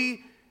where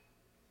we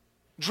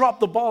drop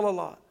the ball a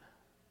lot.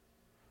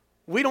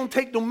 We don't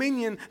take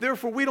dominion,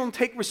 therefore we don't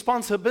take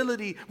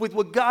responsibility with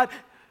what God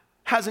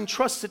has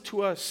entrusted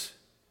to us.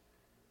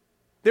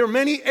 There are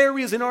many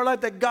areas in our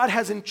life that God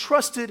has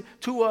entrusted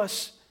to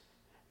us,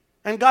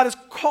 and God has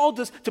called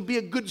us to be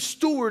a good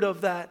steward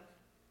of that.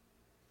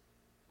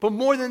 But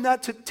more than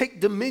that, to take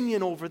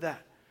dominion over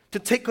that, to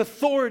take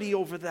authority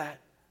over that,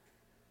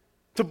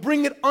 to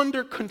bring it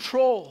under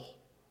control.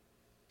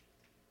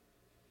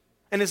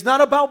 And it's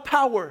not about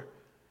power,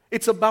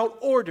 it's about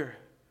order.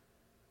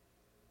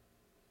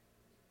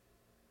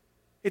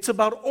 It's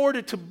about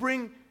order, to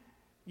bring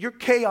your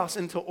chaos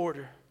into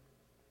order.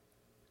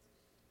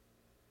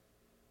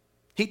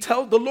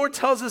 The Lord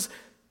tells us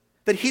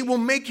that He will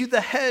make you the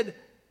head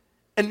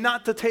and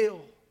not the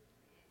tail.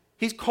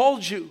 He's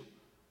called you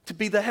to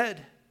be the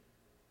head,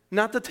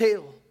 not the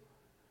tail.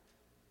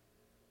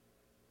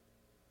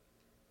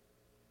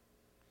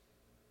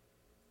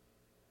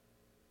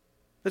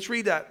 Let's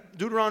read that.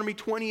 Deuteronomy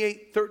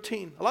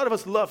 28:13. A lot of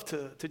us love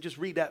to just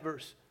read that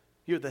verse.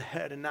 You're the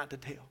head and not the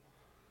tail.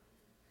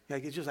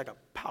 Like it's just like a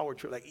power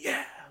trip. Like,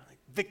 yeah, like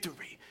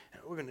victory.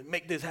 We're going to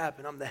make this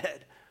happen. I'm the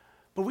head.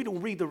 But we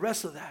don't read the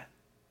rest of that.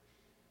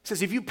 It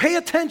says, if you pay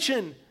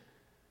attention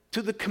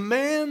to the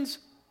commands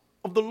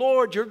of the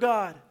Lord your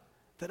God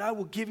that I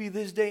will give you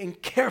this day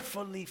and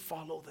carefully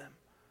follow them,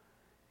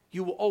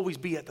 you will always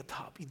be at the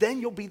top. Then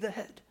you'll be the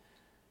head.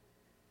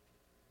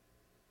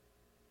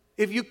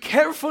 If you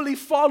carefully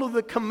follow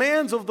the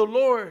commands of the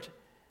Lord,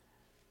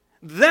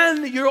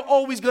 then you're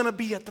always going to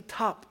be at the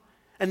top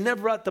and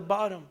never at the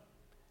bottom.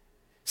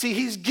 See,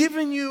 He's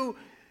given you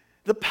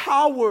the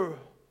power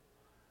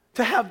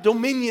to have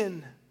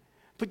dominion,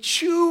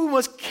 but you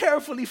must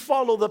carefully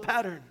follow the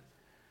pattern.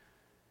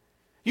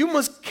 You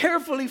must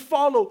carefully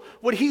follow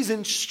what He's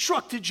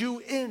instructed you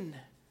in.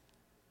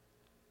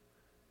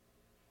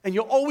 And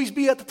you'll always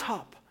be at the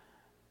top,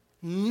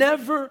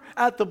 never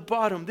at the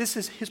bottom. This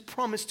is His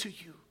promise to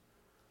you.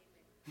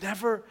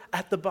 Never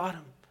at the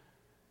bottom.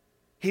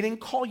 He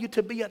didn't call you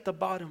to be at the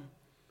bottom.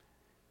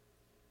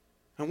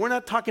 And we're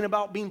not talking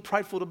about being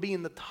prideful to be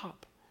in the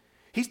top.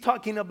 He's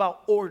talking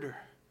about order.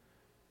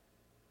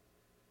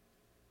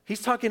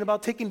 He's talking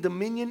about taking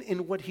dominion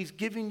in what He's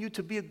giving you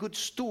to be a good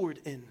steward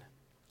in.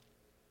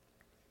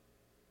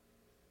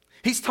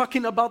 He's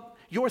talking about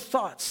your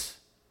thoughts.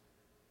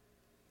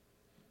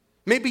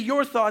 Maybe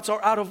your thoughts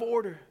are out of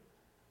order.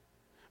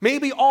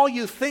 Maybe all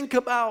you think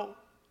about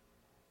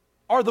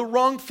are the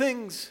wrong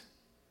things.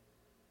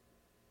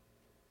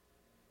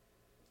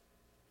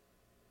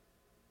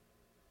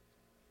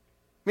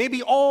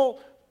 Maybe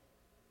all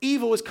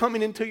evil is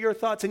coming into your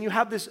thoughts and you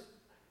have this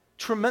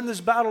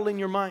tremendous battle in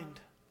your mind.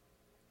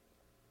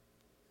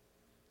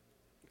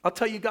 I'll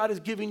tell you, God is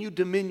giving you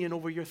dominion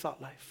over your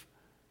thought life.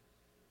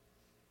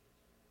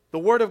 The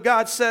Word of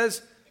God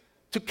says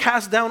to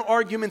cast down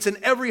arguments and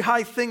every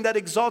high thing that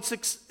exalts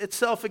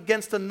itself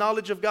against the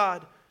knowledge of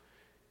God.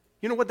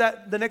 You know what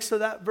the next to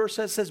that verse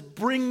says? It says,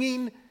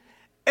 bringing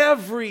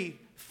every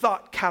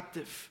thought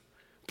captive.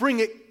 Bring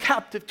it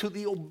captive to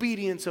the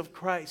obedience of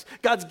Christ.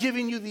 God's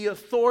giving you the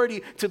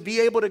authority to be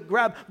able to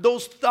grab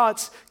those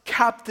thoughts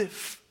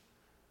captive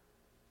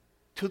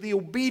to the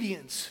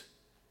obedience.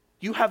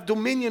 You have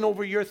dominion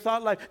over your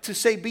thought life to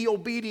say, be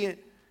obedient.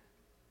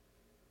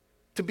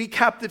 To be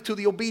captive to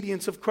the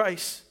obedience of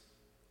Christ.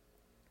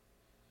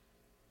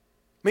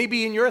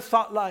 Maybe in your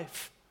thought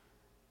life,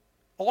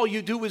 all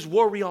you do is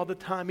worry all the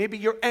time. Maybe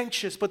you're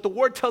anxious, but the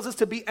Word tells us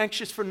to be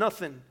anxious for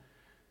nothing.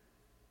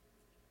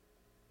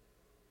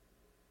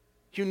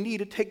 You need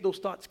to take those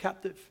thoughts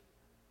captive.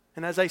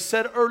 And as I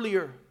said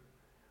earlier,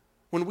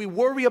 when we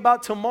worry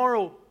about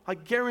tomorrow, I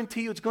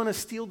guarantee you it's going to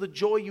steal the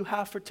joy you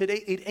have for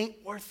today. It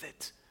ain't worth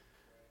it.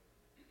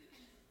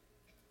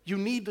 You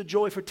need the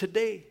joy for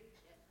today.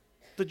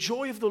 The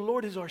joy of the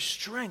Lord is our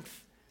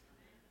strength.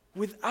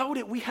 Without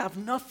it, we have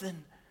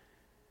nothing.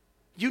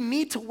 You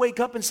need to wake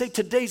up and say,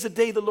 today's the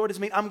day the Lord has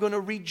made. I'm going to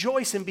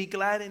rejoice and be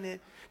glad in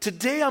it.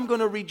 Today I'm going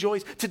to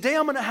rejoice. Today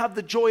I'm going to have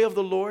the joy of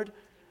the Lord.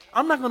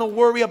 I'm not going to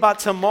worry about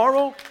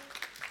tomorrow.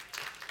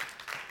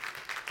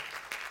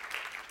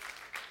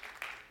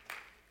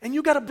 And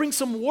you got to bring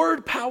some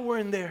word power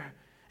in there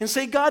and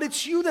say, God,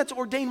 it's you that's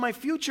ordained my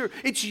future.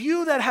 It's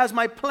you that has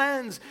my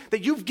plans,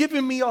 that you've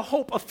given me a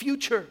hope, a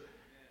future.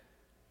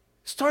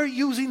 Start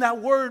using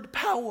that word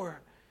power.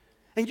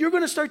 And you're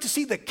going to start to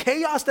see the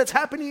chaos that's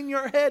happening in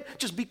your head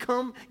just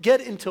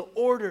get into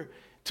order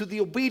to the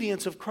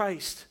obedience of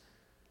Christ.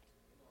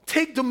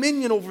 Take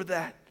dominion over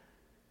that.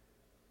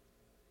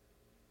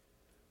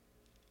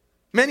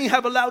 Many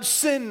have allowed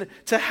sin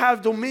to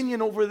have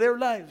dominion over their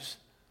lives.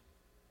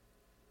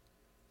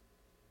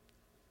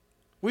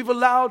 We've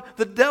allowed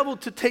the devil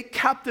to take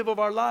captive of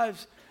our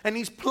lives, and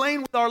he's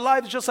playing with our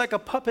lives just like a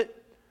puppet.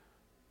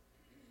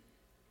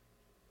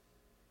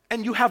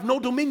 And you have no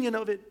dominion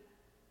of it.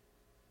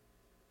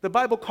 The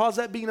Bible calls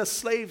that being a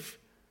slave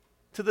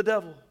to the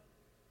devil.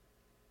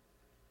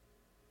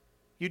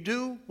 You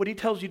do what he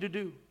tells you to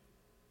do.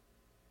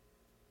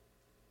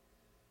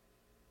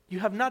 You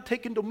have not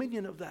taken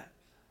dominion of that.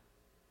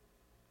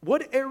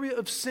 What area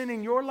of sin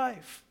in your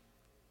life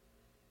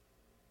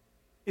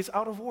is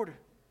out of order?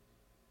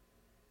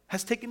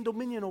 Has taken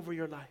dominion over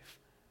your life?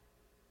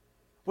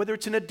 Whether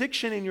it's an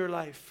addiction in your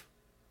life,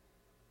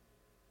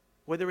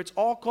 whether it's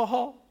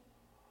alcohol,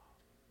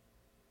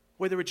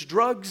 whether it's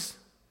drugs,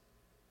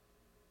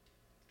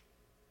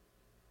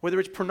 whether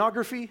it's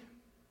pornography,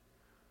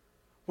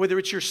 whether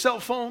it's your cell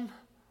phone.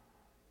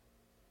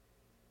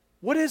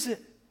 What is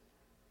it?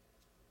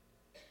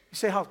 You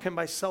say, how can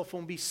my cell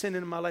phone be sin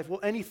in my life? Well,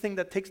 anything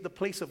that takes the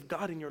place of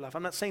God in your life.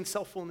 I'm not saying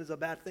cell phone is a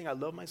bad thing. I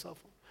love my cell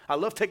phone. I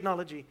love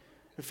technology.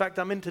 In fact,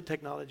 I'm into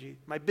technology.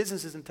 My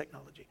business is in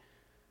technology.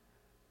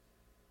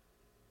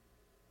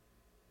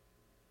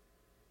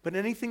 But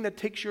anything that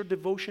takes your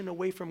devotion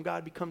away from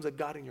God becomes a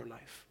God in your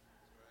life.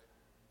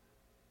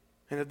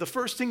 And if the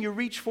first thing you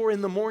reach for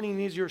in the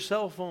morning is your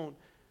cell phone,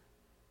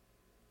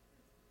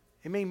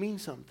 it may mean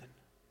something.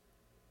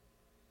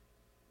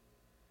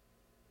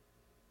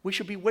 We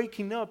should be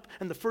waking up,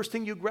 and the first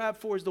thing you grab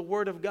for is the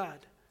Word of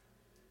God.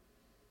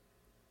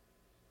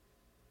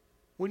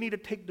 We need to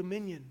take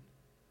dominion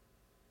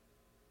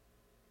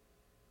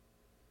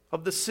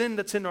of the sin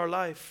that's in our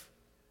life.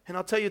 And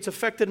I'll tell you, it's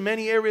affected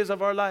many areas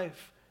of our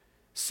life.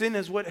 Sin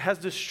is what has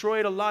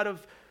destroyed a lot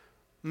of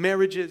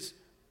marriages.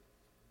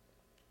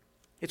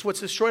 It's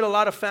what's destroyed a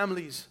lot of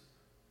families.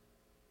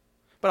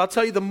 But I'll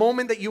tell you, the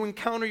moment that you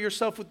encounter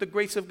yourself with the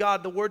grace of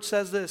God, the Word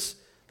says this,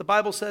 the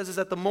Bible says is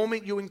that the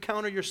moment you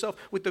encounter yourself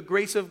with the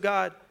grace of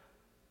God,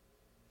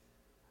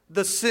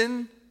 the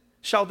sin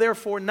shall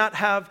therefore not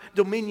have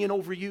dominion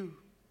over you.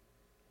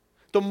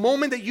 The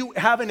moment that you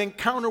have an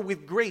encounter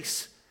with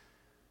grace,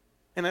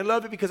 and I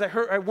love it because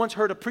I once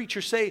heard a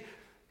preacher say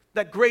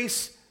that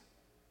grace,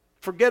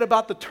 forget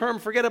about the term,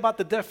 forget about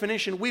the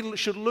definition. We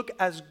should look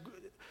as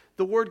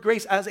the word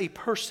grace as a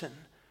person,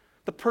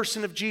 the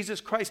person of Jesus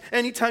Christ.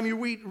 Anytime you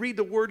read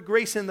the word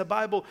grace in the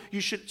Bible,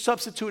 you should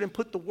substitute and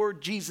put the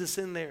word Jesus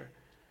in there.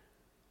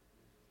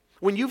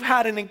 When you've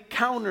had an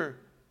encounter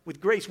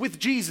with grace, with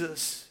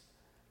Jesus,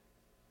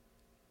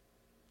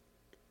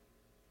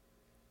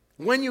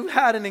 when you've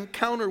had an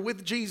encounter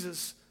with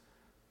Jesus,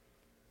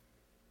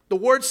 the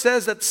Word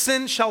says that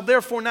sin shall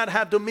therefore not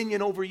have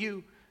dominion over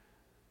you.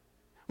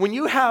 When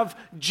you have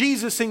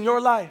Jesus in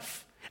your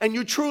life, and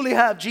you truly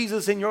have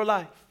Jesus in your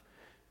life,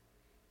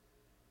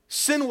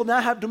 sin will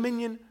not have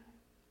dominion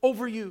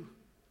over you.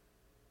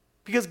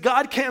 Because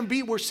God can't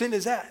be where sin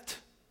is at.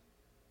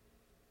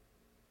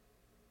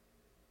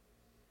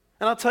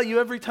 And I'll tell you,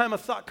 every time a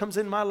thought comes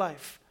in my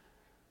life,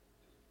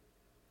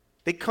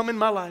 they come in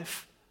my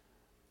life,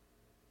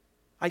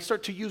 I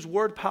start to use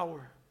word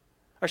power.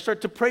 I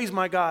start to praise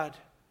my God.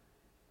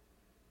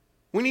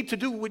 We need to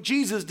do what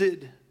Jesus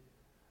did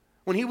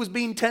when he was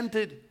being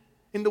tempted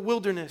in the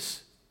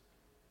wilderness,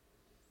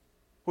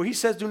 where he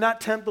says, do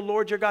not tempt the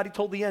Lord your God. He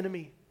told the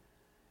enemy.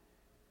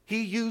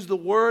 He used the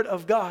word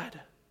of God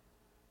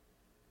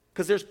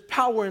because there's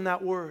power in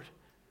that word.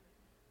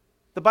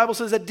 The Bible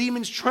says that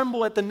demons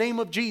tremble at the name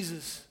of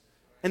Jesus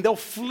and they'll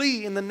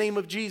flee in the name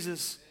of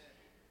Jesus.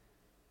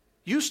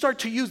 You start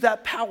to use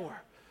that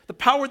power, the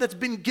power that's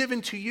been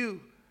given to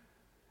you.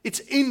 It's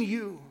in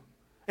you,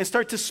 and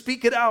start to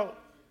speak it out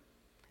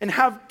and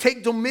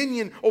take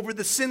dominion over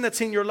the sin that's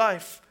in your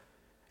life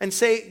and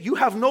say, you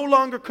have no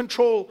longer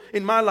control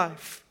in my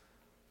life.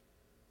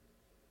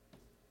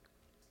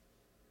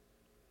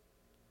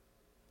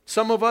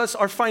 Some of us,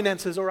 our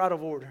finances are out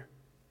of order.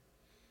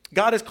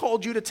 God has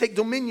called you to take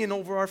dominion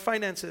over our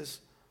finances.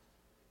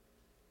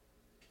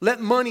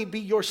 Let money be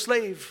your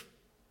slave,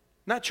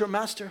 not your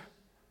master.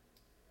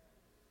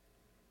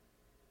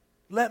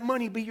 Let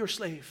money be your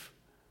slave,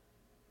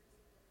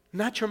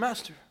 not your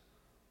master.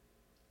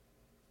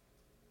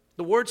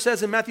 The word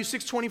says in Matthew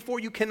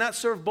 6:24, you cannot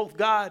serve both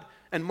God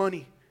and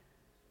money.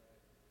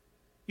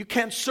 You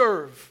can't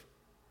serve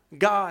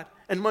God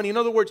and money. In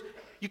other words,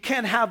 you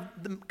can't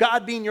have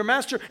God being your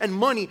master and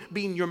money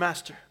being your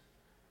master.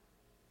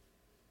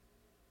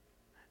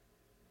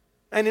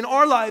 And in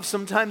our lives,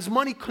 sometimes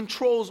money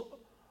controls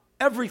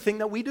everything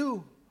that we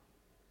do.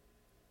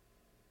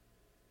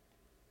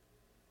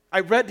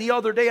 I read the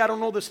other day, I don't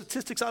know the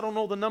statistics, I don't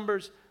know the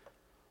numbers,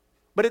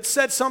 but it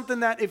said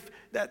something that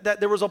that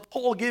there was a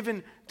poll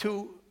given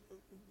to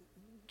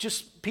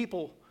just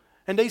people.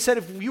 And they said,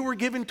 if you were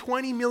given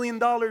 $20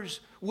 million,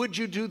 would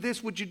you do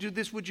this? Would you do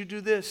this? Would you do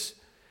this?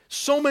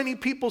 So many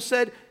people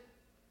said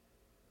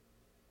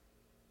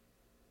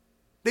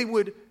they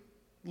would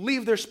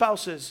leave their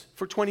spouses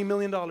for $20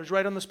 million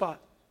right on the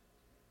spot.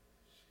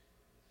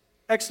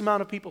 X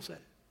amount of people said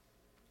it.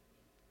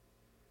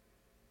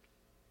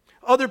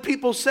 Other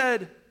people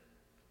said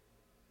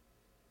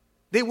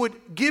they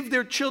would give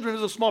their children,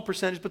 as a small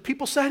percentage, but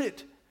people said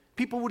it.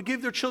 People would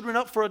give their children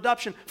up for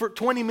adoption for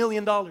 $20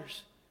 million.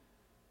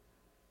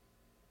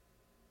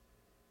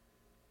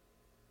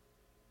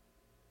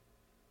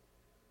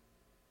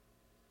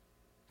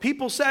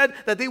 People said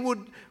that they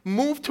would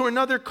move to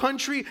another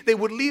country, they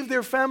would leave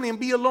their family and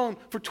be alone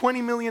for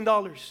 $20 million.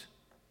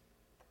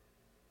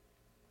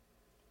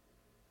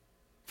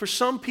 For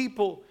some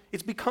people,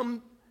 it's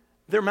become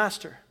their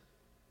master.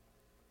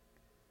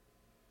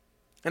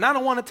 And I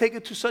don't want to take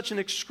it to such an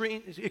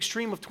extreme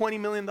of $20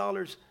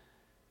 million.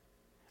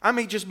 I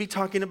may just be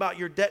talking about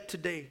your debt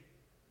today.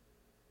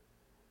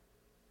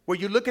 Where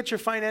you look at your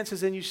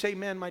finances and you say,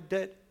 man,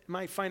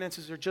 my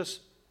finances are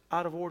just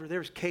out of order.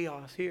 There's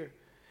chaos here.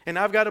 And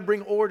I've got to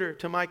bring order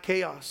to my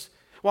chaos.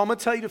 Well, I'm going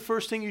to tell you the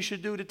first thing you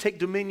should do to take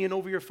dominion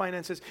over your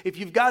finances, if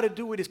you've got to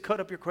do it, is cut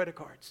up your credit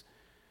cards.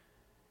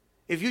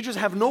 If you just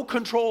have no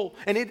control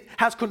and it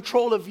has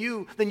control of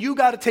you, then you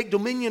got to take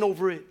dominion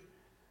over it.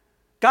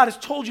 God has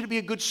told you to be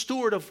a good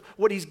steward of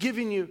what he's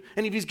giving you.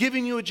 And if he's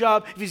giving you a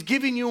job, if he's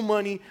giving you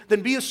money,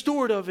 then be a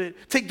steward of it.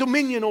 Take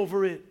dominion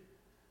over it.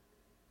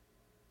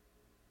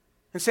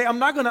 And say, I'm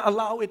not going to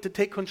allow it to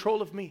take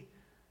control of me.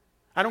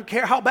 I don't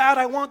care how bad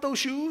I want those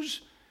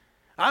shoes.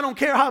 I don't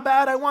care how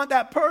bad I want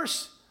that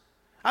purse.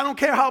 I don't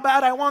care how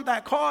bad I want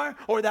that car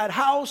or that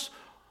house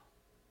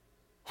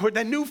or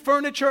that new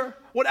furniture.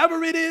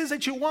 Whatever it is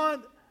that you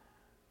want,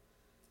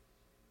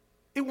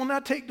 it will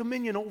not take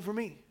dominion over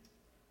me.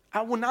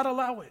 I will not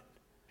allow it.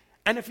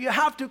 And if you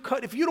have to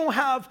cut, if you don't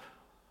have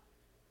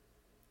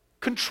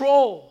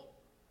control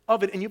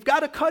of it and you've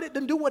got to cut it,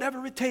 then do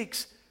whatever it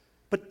takes.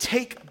 But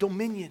take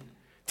dominion.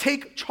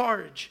 Take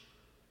charge.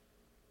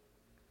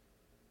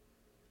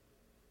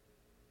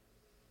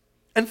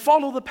 And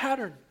follow the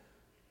pattern.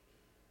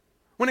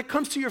 When it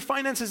comes to your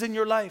finances in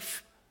your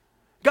life,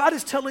 God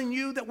is telling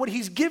you that what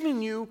He's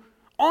given you,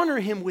 honor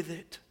Him with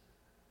it.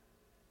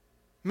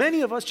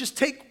 Many of us just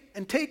take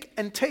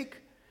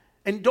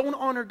and don't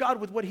honor God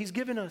with what He's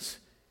given us.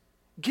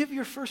 Give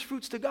your first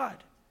fruits to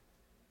God.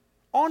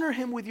 Honor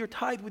Him with your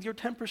tithe, with your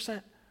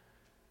 10%.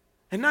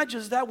 And not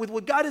just that, with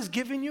what God has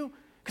given you.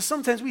 Because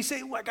sometimes we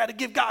say, I got to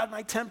give God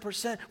my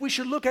 10%. We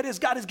should look at it as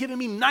God has given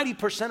me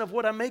 90% of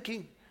what I'm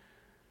making.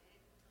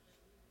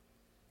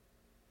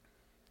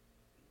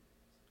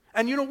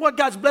 And you know what?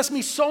 God's blessed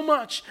me so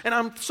much, and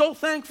I'm so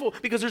thankful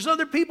because there's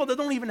other people that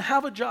don't even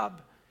have a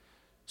job.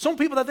 Some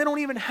people that they don't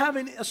even have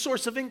a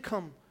source of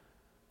income.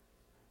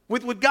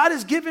 With what God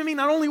has given me,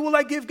 not only will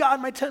I give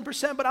God my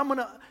 10%, but I'm going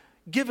to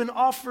give an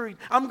offering.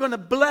 I'm going to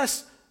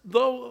bless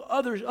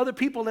other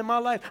people in my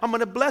life. I'm going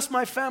to bless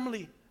my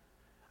family.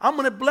 I'm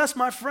going to bless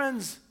my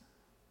friends.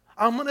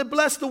 I'm going to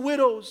bless the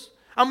widows.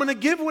 I'm going to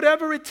give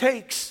whatever it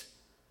takes.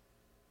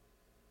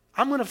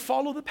 I'm going to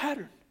follow the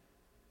pattern.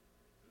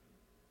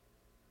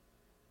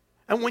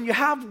 And when you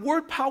have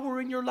word power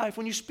in your life,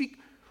 when you speak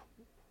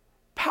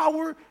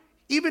power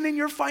even in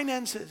your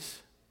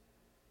finances,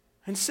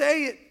 and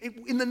say it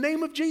in the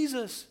name of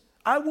Jesus,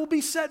 I will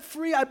be set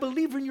free. I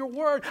believe in your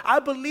word. I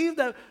believe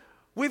that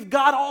with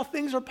God all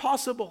things are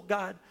possible,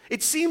 God.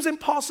 It seems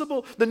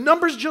impossible. The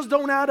numbers just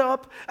don't add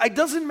up. It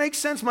doesn't make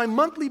sense. My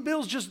monthly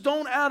bills just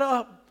don't add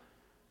up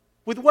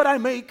with what I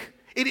make.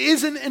 It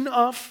isn't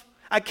enough.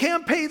 I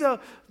can't pay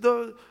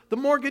the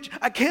mortgage.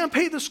 I can't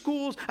pay the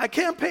schools. I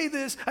can't pay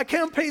this. I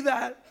can't pay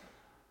that.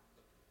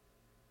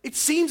 It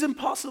seems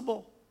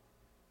impossible.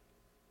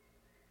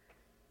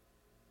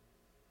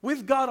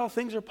 With God, all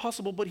things are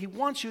possible, but He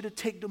wants you to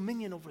take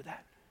dominion over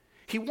that.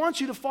 He wants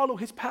you to follow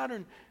His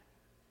pattern.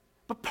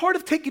 But part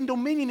of taking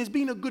dominion is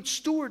being a good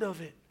steward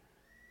of it.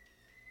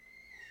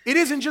 It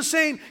isn't just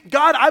saying,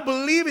 God, I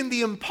believe in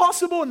the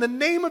impossible in the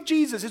name of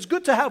Jesus. It's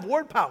good to have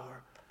word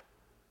power.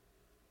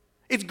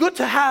 It's good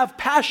to have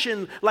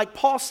passion, like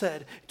Paul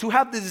said, to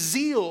have the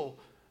zeal.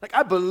 Like,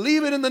 I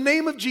believe it in the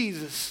name of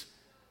Jesus.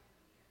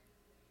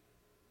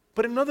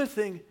 But another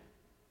thing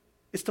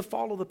is to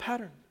follow the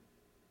pattern.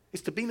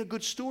 It's to being a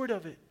good steward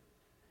of it.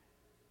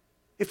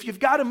 If you've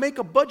got to make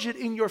a budget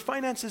in your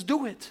finances,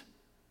 do it.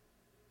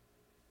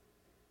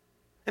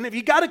 And if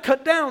you got to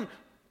cut down,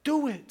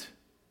 do it.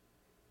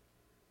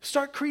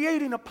 Start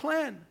creating a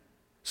plan.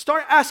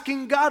 Start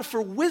asking God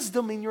for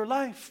wisdom in your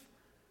life.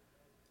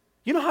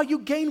 You know how you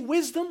gain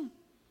wisdom?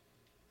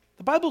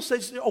 The Bible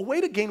says a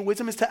way to gain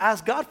wisdom is to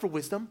ask God for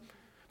wisdom.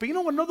 But you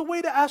know another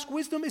way to ask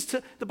wisdom is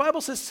the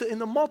Bible says in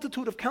the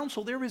multitude of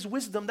counsel there is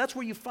wisdom. That's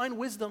where you find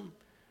wisdom.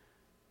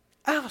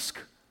 Ask.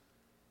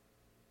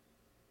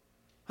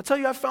 I'll tell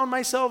you, I found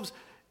myself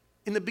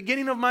in the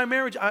beginning of my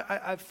marriage,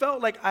 I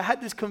felt like I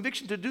had this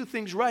conviction to do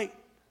things right.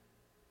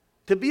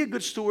 To be a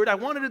good steward. I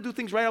wanted to do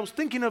things right. I was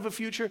thinking of a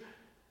future.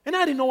 And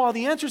I didn't know all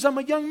the answers. I'm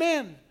a young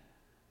man.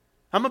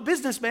 I'm a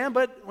businessman,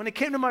 but when it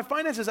came to my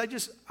finances,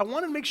 I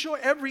wanted to make sure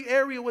every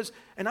area was,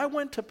 and I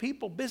went to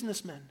people,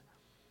 businessmen,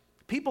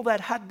 people that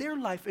had their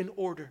life in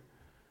order.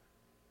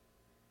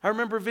 I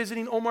remember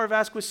visiting Omar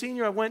Vasquez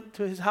Sr. I went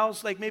to his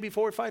house like maybe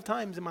 4 or 5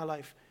 times in my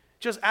life,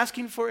 just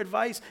asking for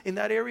advice in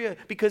that area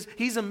because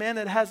he's a man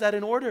that has that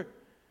in order.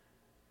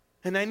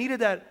 And I needed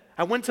that.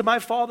 I went to my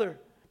father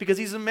because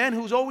he's a man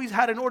who's always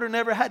had an order,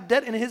 never had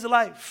debt in his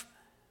life.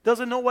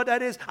 Doesn't know what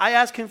that is. I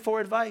asked him for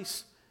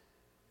advice.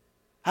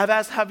 I've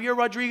asked Javier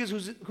Rodriguez,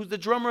 who's the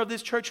drummer of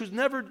this church, who's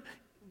never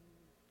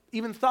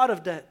even thought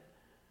of debt.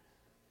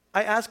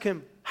 I asked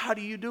him, how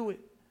do you do it?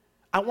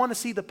 I want to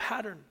see the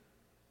pattern.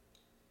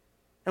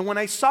 And when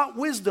I sought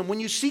wisdom,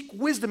 when you seek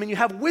wisdom and you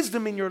have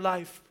wisdom in your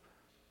life,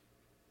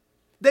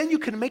 then you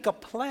can make a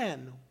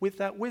plan with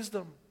that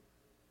wisdom.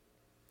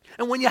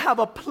 And when you have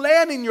a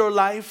plan in your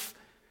life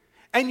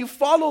and you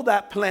follow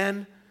that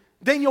plan,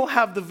 then you'll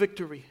have the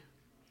victory.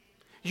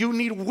 You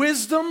need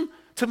wisdom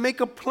to make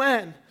a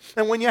plan.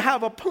 And when you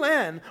have a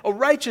plan, a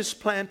righteous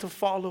plan to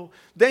follow,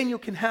 then you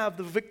can have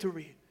the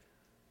victory.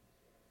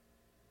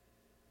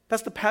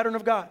 That's the pattern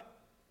of God.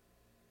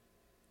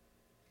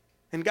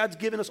 And God's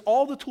given us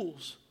all the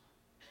tools.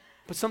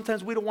 But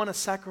sometimes we don't want to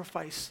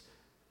sacrifice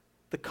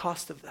the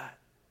cost of that.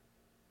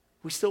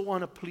 We still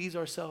want to please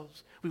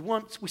ourselves. We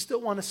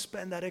still want to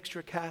spend that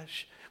extra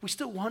cash. We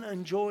still want to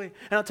enjoy.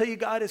 And I'll tell you,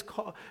 God has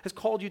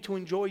called you to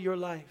enjoy your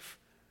life.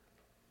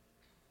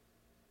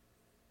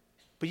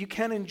 But you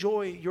can't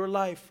enjoy your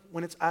life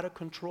when it's out of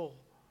control.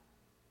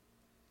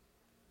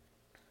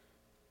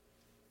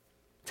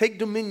 Take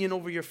dominion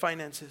over your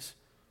finances.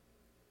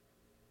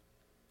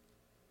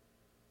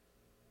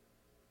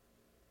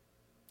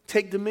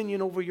 Take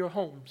dominion over your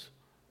homes.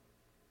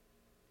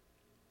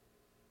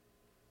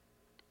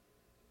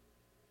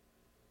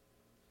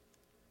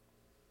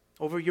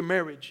 over your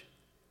marriage,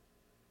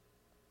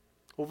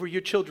 over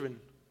your children.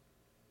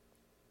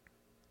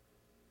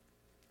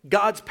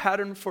 God's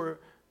pattern for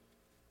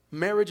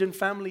marriage and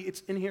family,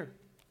 it's in here.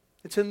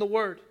 It's in the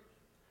Word.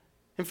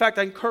 In fact,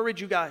 I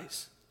encourage you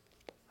guys.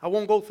 I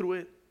won't go through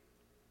it.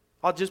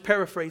 I'll just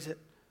paraphrase it.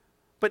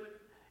 But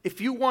if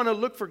you want to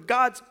look for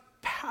God's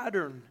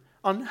pattern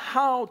on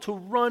how to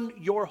run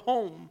your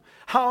home,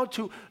 how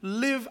to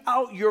live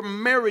out your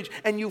marriage,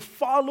 and you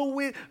follow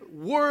it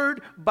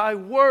word by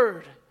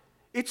word,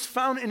 it's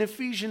found in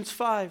Ephesians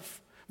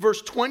 5,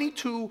 verse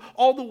 22,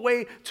 all the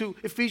way to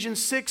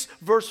Ephesians 6,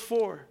 verse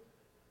 4.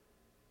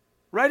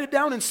 Write it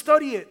down and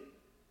study it.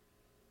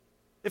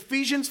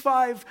 Ephesians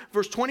 5,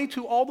 verse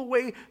 22, all the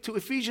way to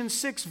Ephesians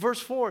 6, verse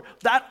 4.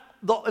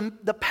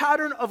 The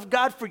pattern of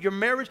God for your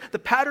marriage, the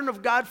pattern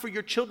of God for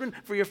your children,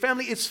 for your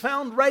family, is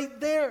found right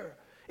there.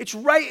 It's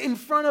right in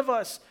front of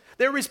us.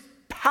 There is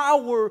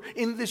power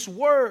in this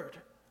word.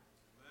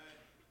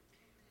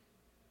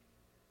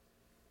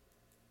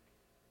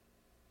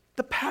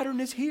 The pattern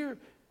is here.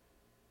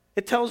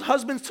 It tells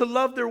husbands to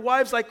love their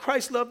wives like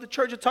Christ loved the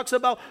church. It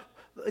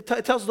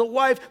tells the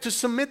wife to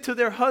submit to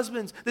their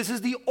husbands. This is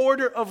the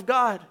order of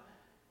God.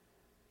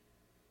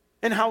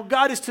 And how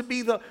God is to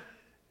be the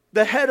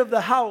head of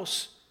the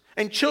house.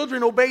 And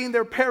children obeying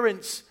their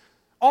parents.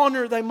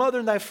 Honor thy mother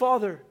and thy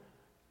father.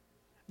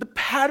 The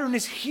pattern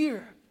is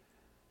here.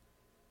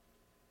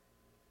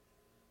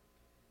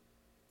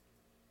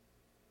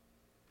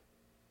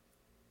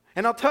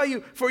 And I'll tell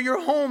you, for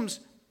your homes,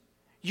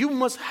 you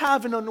must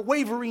have an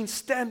unwavering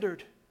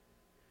standard.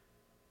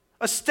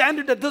 A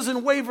standard that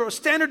doesn't waver. A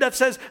standard that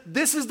says,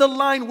 this is the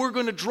line we're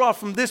going to draw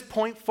from this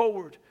point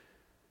forward.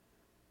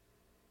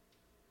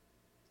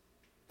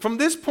 From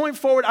this point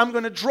forward, I'm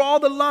going to draw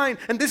the line.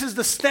 And this is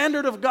the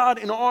standard of God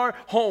in our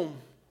home.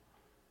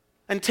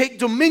 And take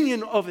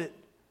dominion of it.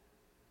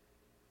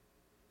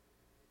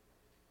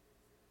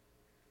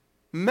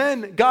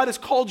 Men, God has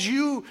called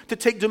you to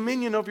take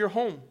dominion of your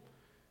home.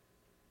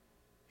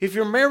 If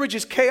your marriage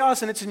is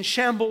chaos and it's in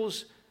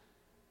shambles,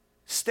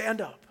 stand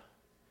up.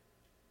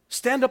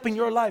 Stand up in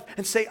your life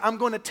and say, I'm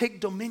going to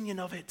take dominion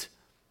of it.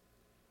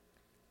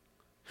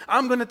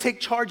 I'm going to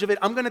take charge of it.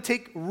 I'm going to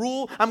take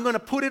rule. I'm going to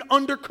put it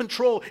under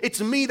control. It's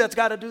me that's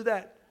got to do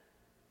that.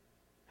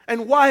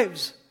 And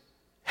wives,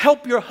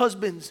 help your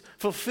husbands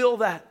fulfill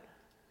that.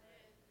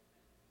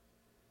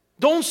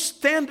 Don't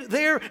stand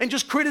there and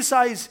just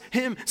criticize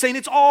him, saying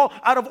it's all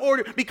out of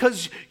order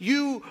because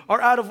you are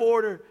out of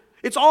order.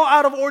 It's all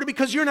out of order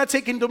because you're not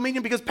taking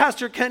dominion, because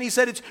Pastor Kenny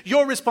said it's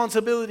your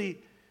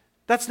responsibility.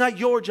 That's not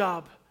your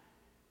job.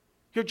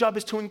 Your job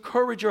is to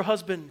encourage your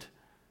husband.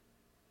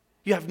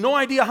 You have no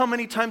idea how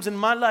many times in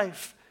my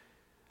life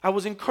I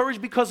was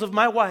encouraged because of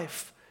my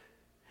wife.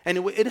 And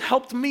it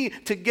helped me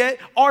to get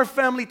our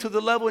family to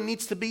the level it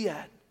needs to be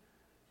at.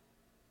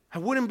 I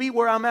wouldn't be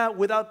where I'm at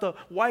without the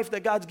wife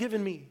that God's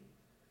given me.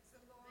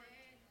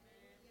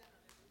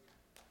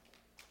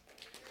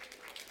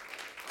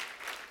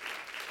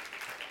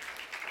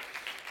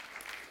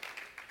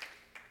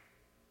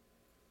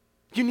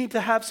 You need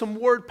to have some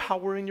word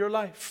power in your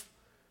life.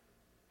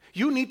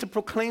 You need to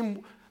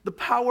proclaim the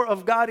power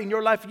of God in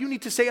your life. You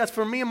need to say, as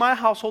for me and my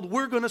household,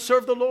 we're going to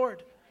serve the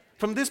Lord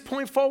from this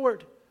point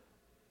forward.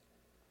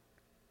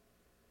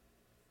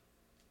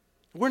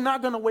 We're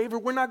not going to waver.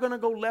 We're not going to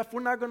go left.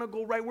 We're not going to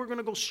go right. We're going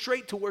to go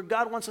straight to where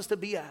God wants us to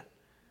be at.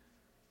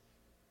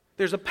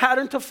 There's a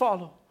pattern to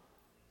follow.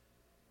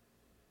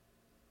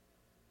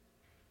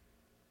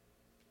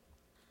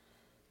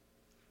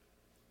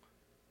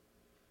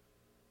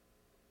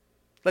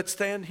 Let's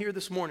stand here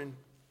this morning.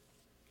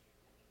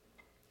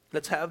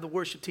 Let's have the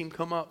worship team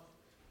come up.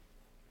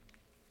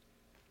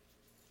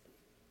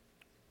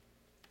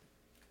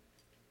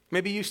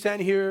 Maybe you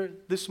stand here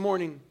this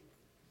morning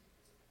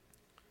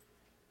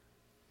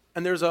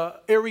and there's an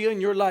area in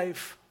your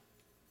life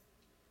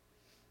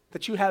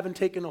that you haven't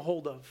taken a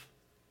hold of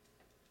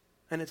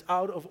and it's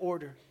out of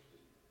order.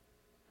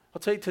 I'll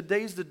tell you,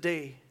 today's the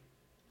day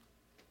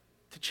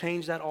to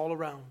change that all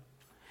around.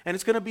 And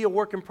it's going to be a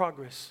work in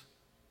progress.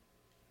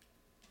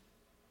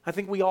 I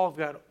think we all have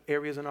got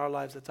areas in our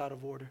lives that's out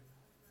of order.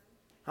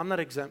 I'm not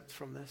exempt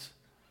from this.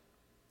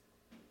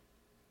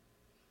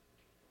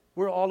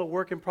 We're all a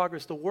work in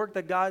progress. The work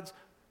that God's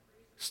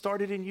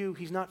started in you,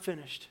 He's not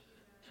finished.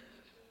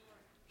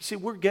 You see,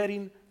 we're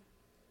getting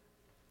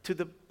to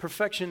the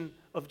perfection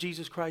of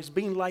Jesus Christ,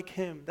 being like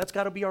Him. That's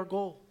got to be our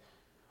goal.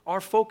 Our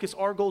focus,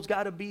 our goal's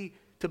got to be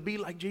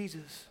like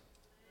Jesus.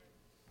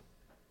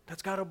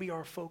 That's got to be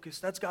our focus.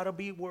 That's got to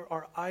be where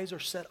our eyes are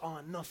set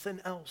on, nothing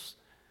else.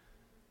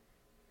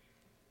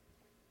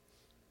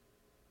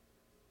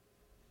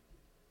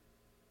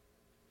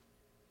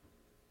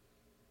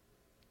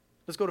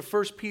 Let's go to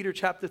 1 Peter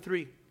chapter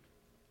 3,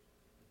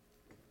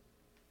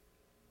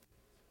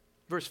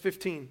 verse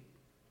 15.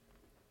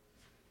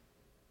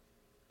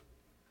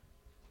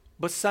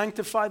 But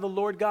sanctify the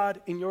Lord God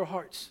in your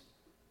hearts.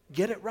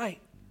 Get it right.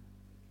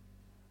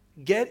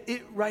 Get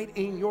it right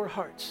in your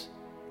hearts.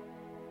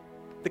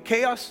 The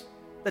chaos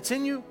that's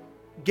in you,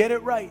 get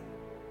it right.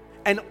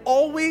 And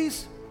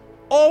always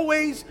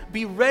Always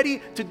be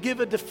ready to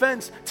give a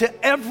defense to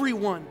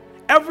everyone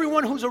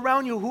who's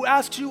around you, who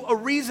asks you a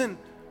reason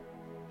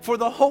for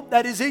the hope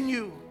that is in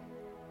you.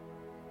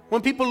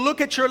 When people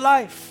look at your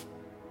life,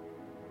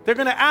 they're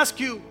going to ask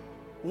you,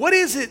 what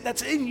is it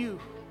that's in you?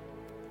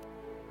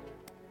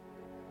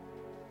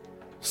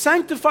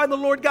 Sanctify the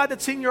Lord God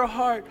that's in your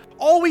heart.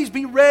 Always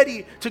be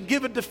ready to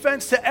give a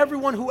defense to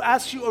everyone who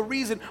asks you a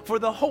reason for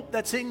the hope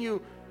that's in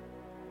you.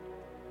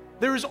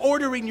 There is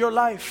order in your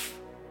life.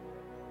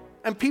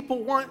 And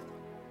people want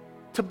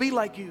to be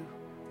like you.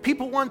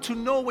 People want to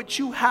know what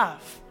you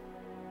have.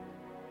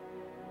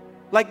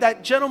 Like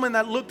that gentleman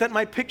that looked at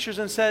my pictures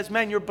and says,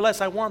 man, you're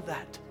blessed, I want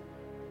that.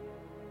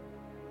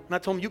 And I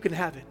told him, you can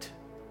have it.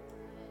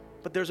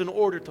 But there's an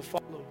order to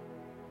follow.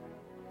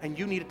 And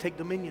you need to take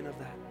dominion of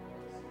that.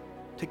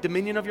 Take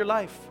dominion of your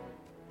life.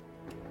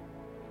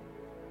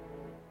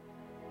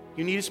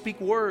 You need to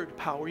speak word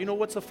power. You know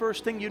what's the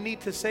first thing you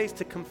need to say is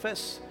to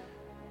confess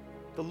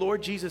the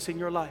Lord Jesus in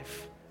your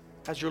life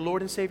as your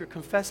Lord and Savior.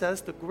 Confess.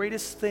 That's the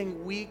greatest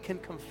thing we can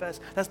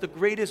confess. That's the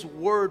greatest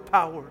word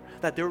power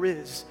that there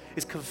is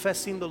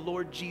confessing the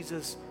Lord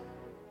Jesus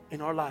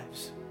in our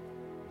lives.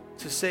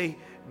 To say,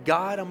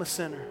 God, I'm a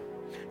sinner.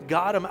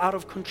 God, I'm out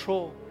of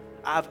control.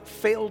 I've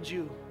failed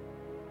you.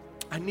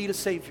 I need a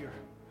Savior.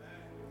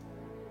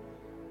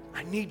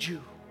 I need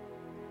you.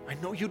 I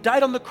know you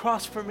died on the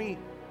cross for me.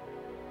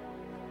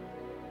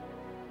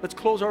 Let's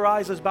close our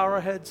eyes. Let's bow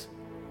our heads.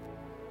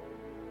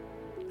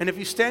 And if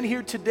you stand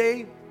here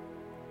today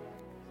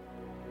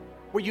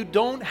where you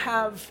don't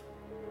have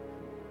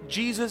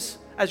Jesus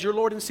as your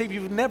Lord and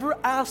Savior, you've never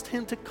asked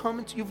Him to come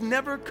into, you've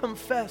never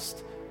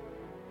confessed,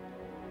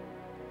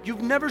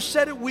 you've never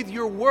said it with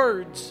your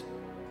words,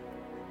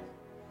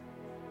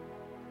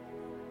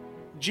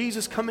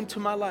 Jesus, come into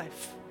my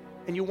life,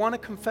 and you want to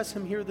confess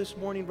Him here this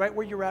morning, right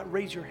where you're at,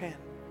 raise your hand.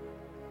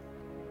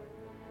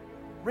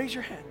 Raise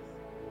your hand.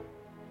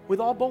 With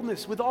all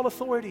boldness, with all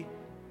authority.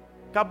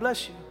 God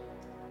bless you.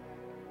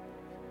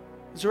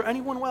 Is there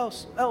anyone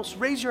else?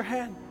 Raise your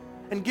hand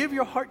and give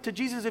your heart to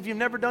Jesus if you've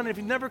never done it, if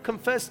you've never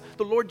confessed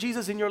the Lord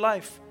Jesus in your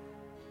life.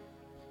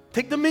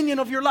 Take dominion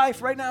of your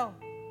life right now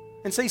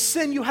and say,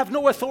 sin, you have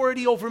no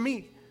authority over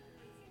me.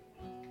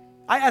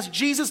 I ask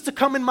Jesus to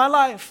come in my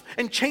life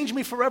and change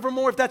me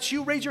forevermore. If that's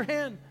you, raise your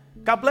hand.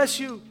 God bless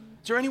you.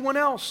 Is there anyone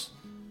else?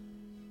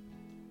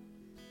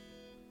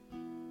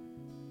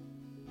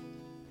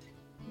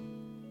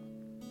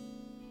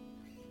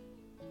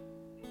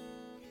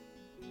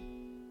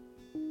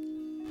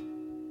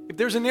 If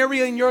there's an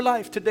area in your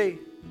life today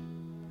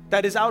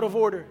that is out of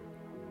order,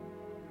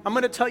 I'm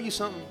going to tell you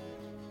something.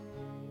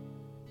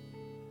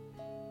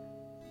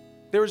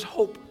 There is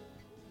hope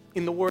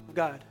in the Word of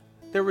God.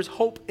 There is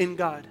hope in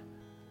God.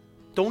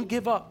 Don't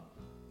give up.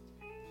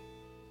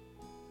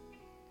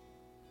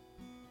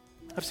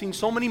 I've seen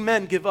so many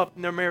men give up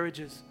in their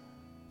marriages.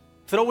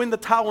 Throw in the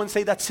towel and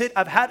say, that's it,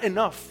 I've had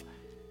enough.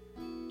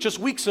 Just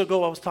weeks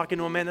ago, I was talking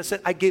to a man that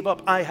said, I gave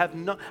up. I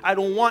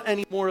don't want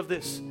any more of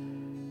this.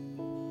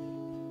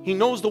 He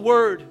knows the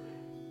word.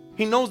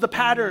 He knows the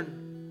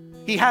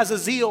pattern. He has a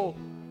zeal,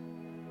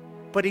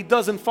 but he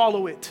doesn't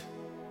follow it.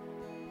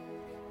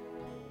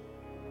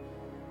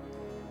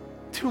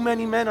 Too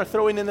many men are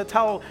throwing in the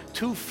towel.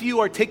 Too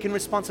few are taking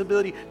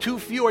responsibility. Too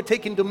few are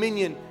taking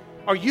dominion.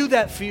 Are you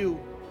that few?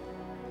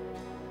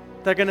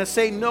 They're going to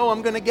say, no,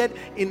 I'm going to get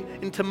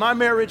into my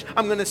marriage.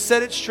 I'm going to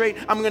set it straight.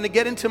 I'm going to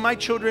get into my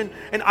children,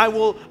 and I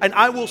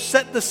will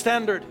set the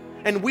standard,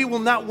 and we will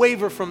not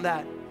waver from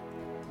that.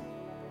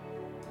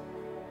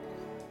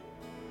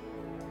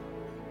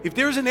 If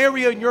there's an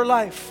area in your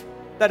life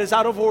that is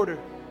out of order,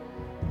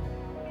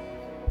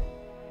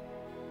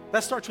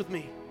 that starts with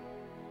me.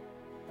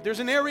 If there's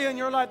an area in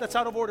your life that's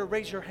out of order,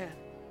 raise your hand.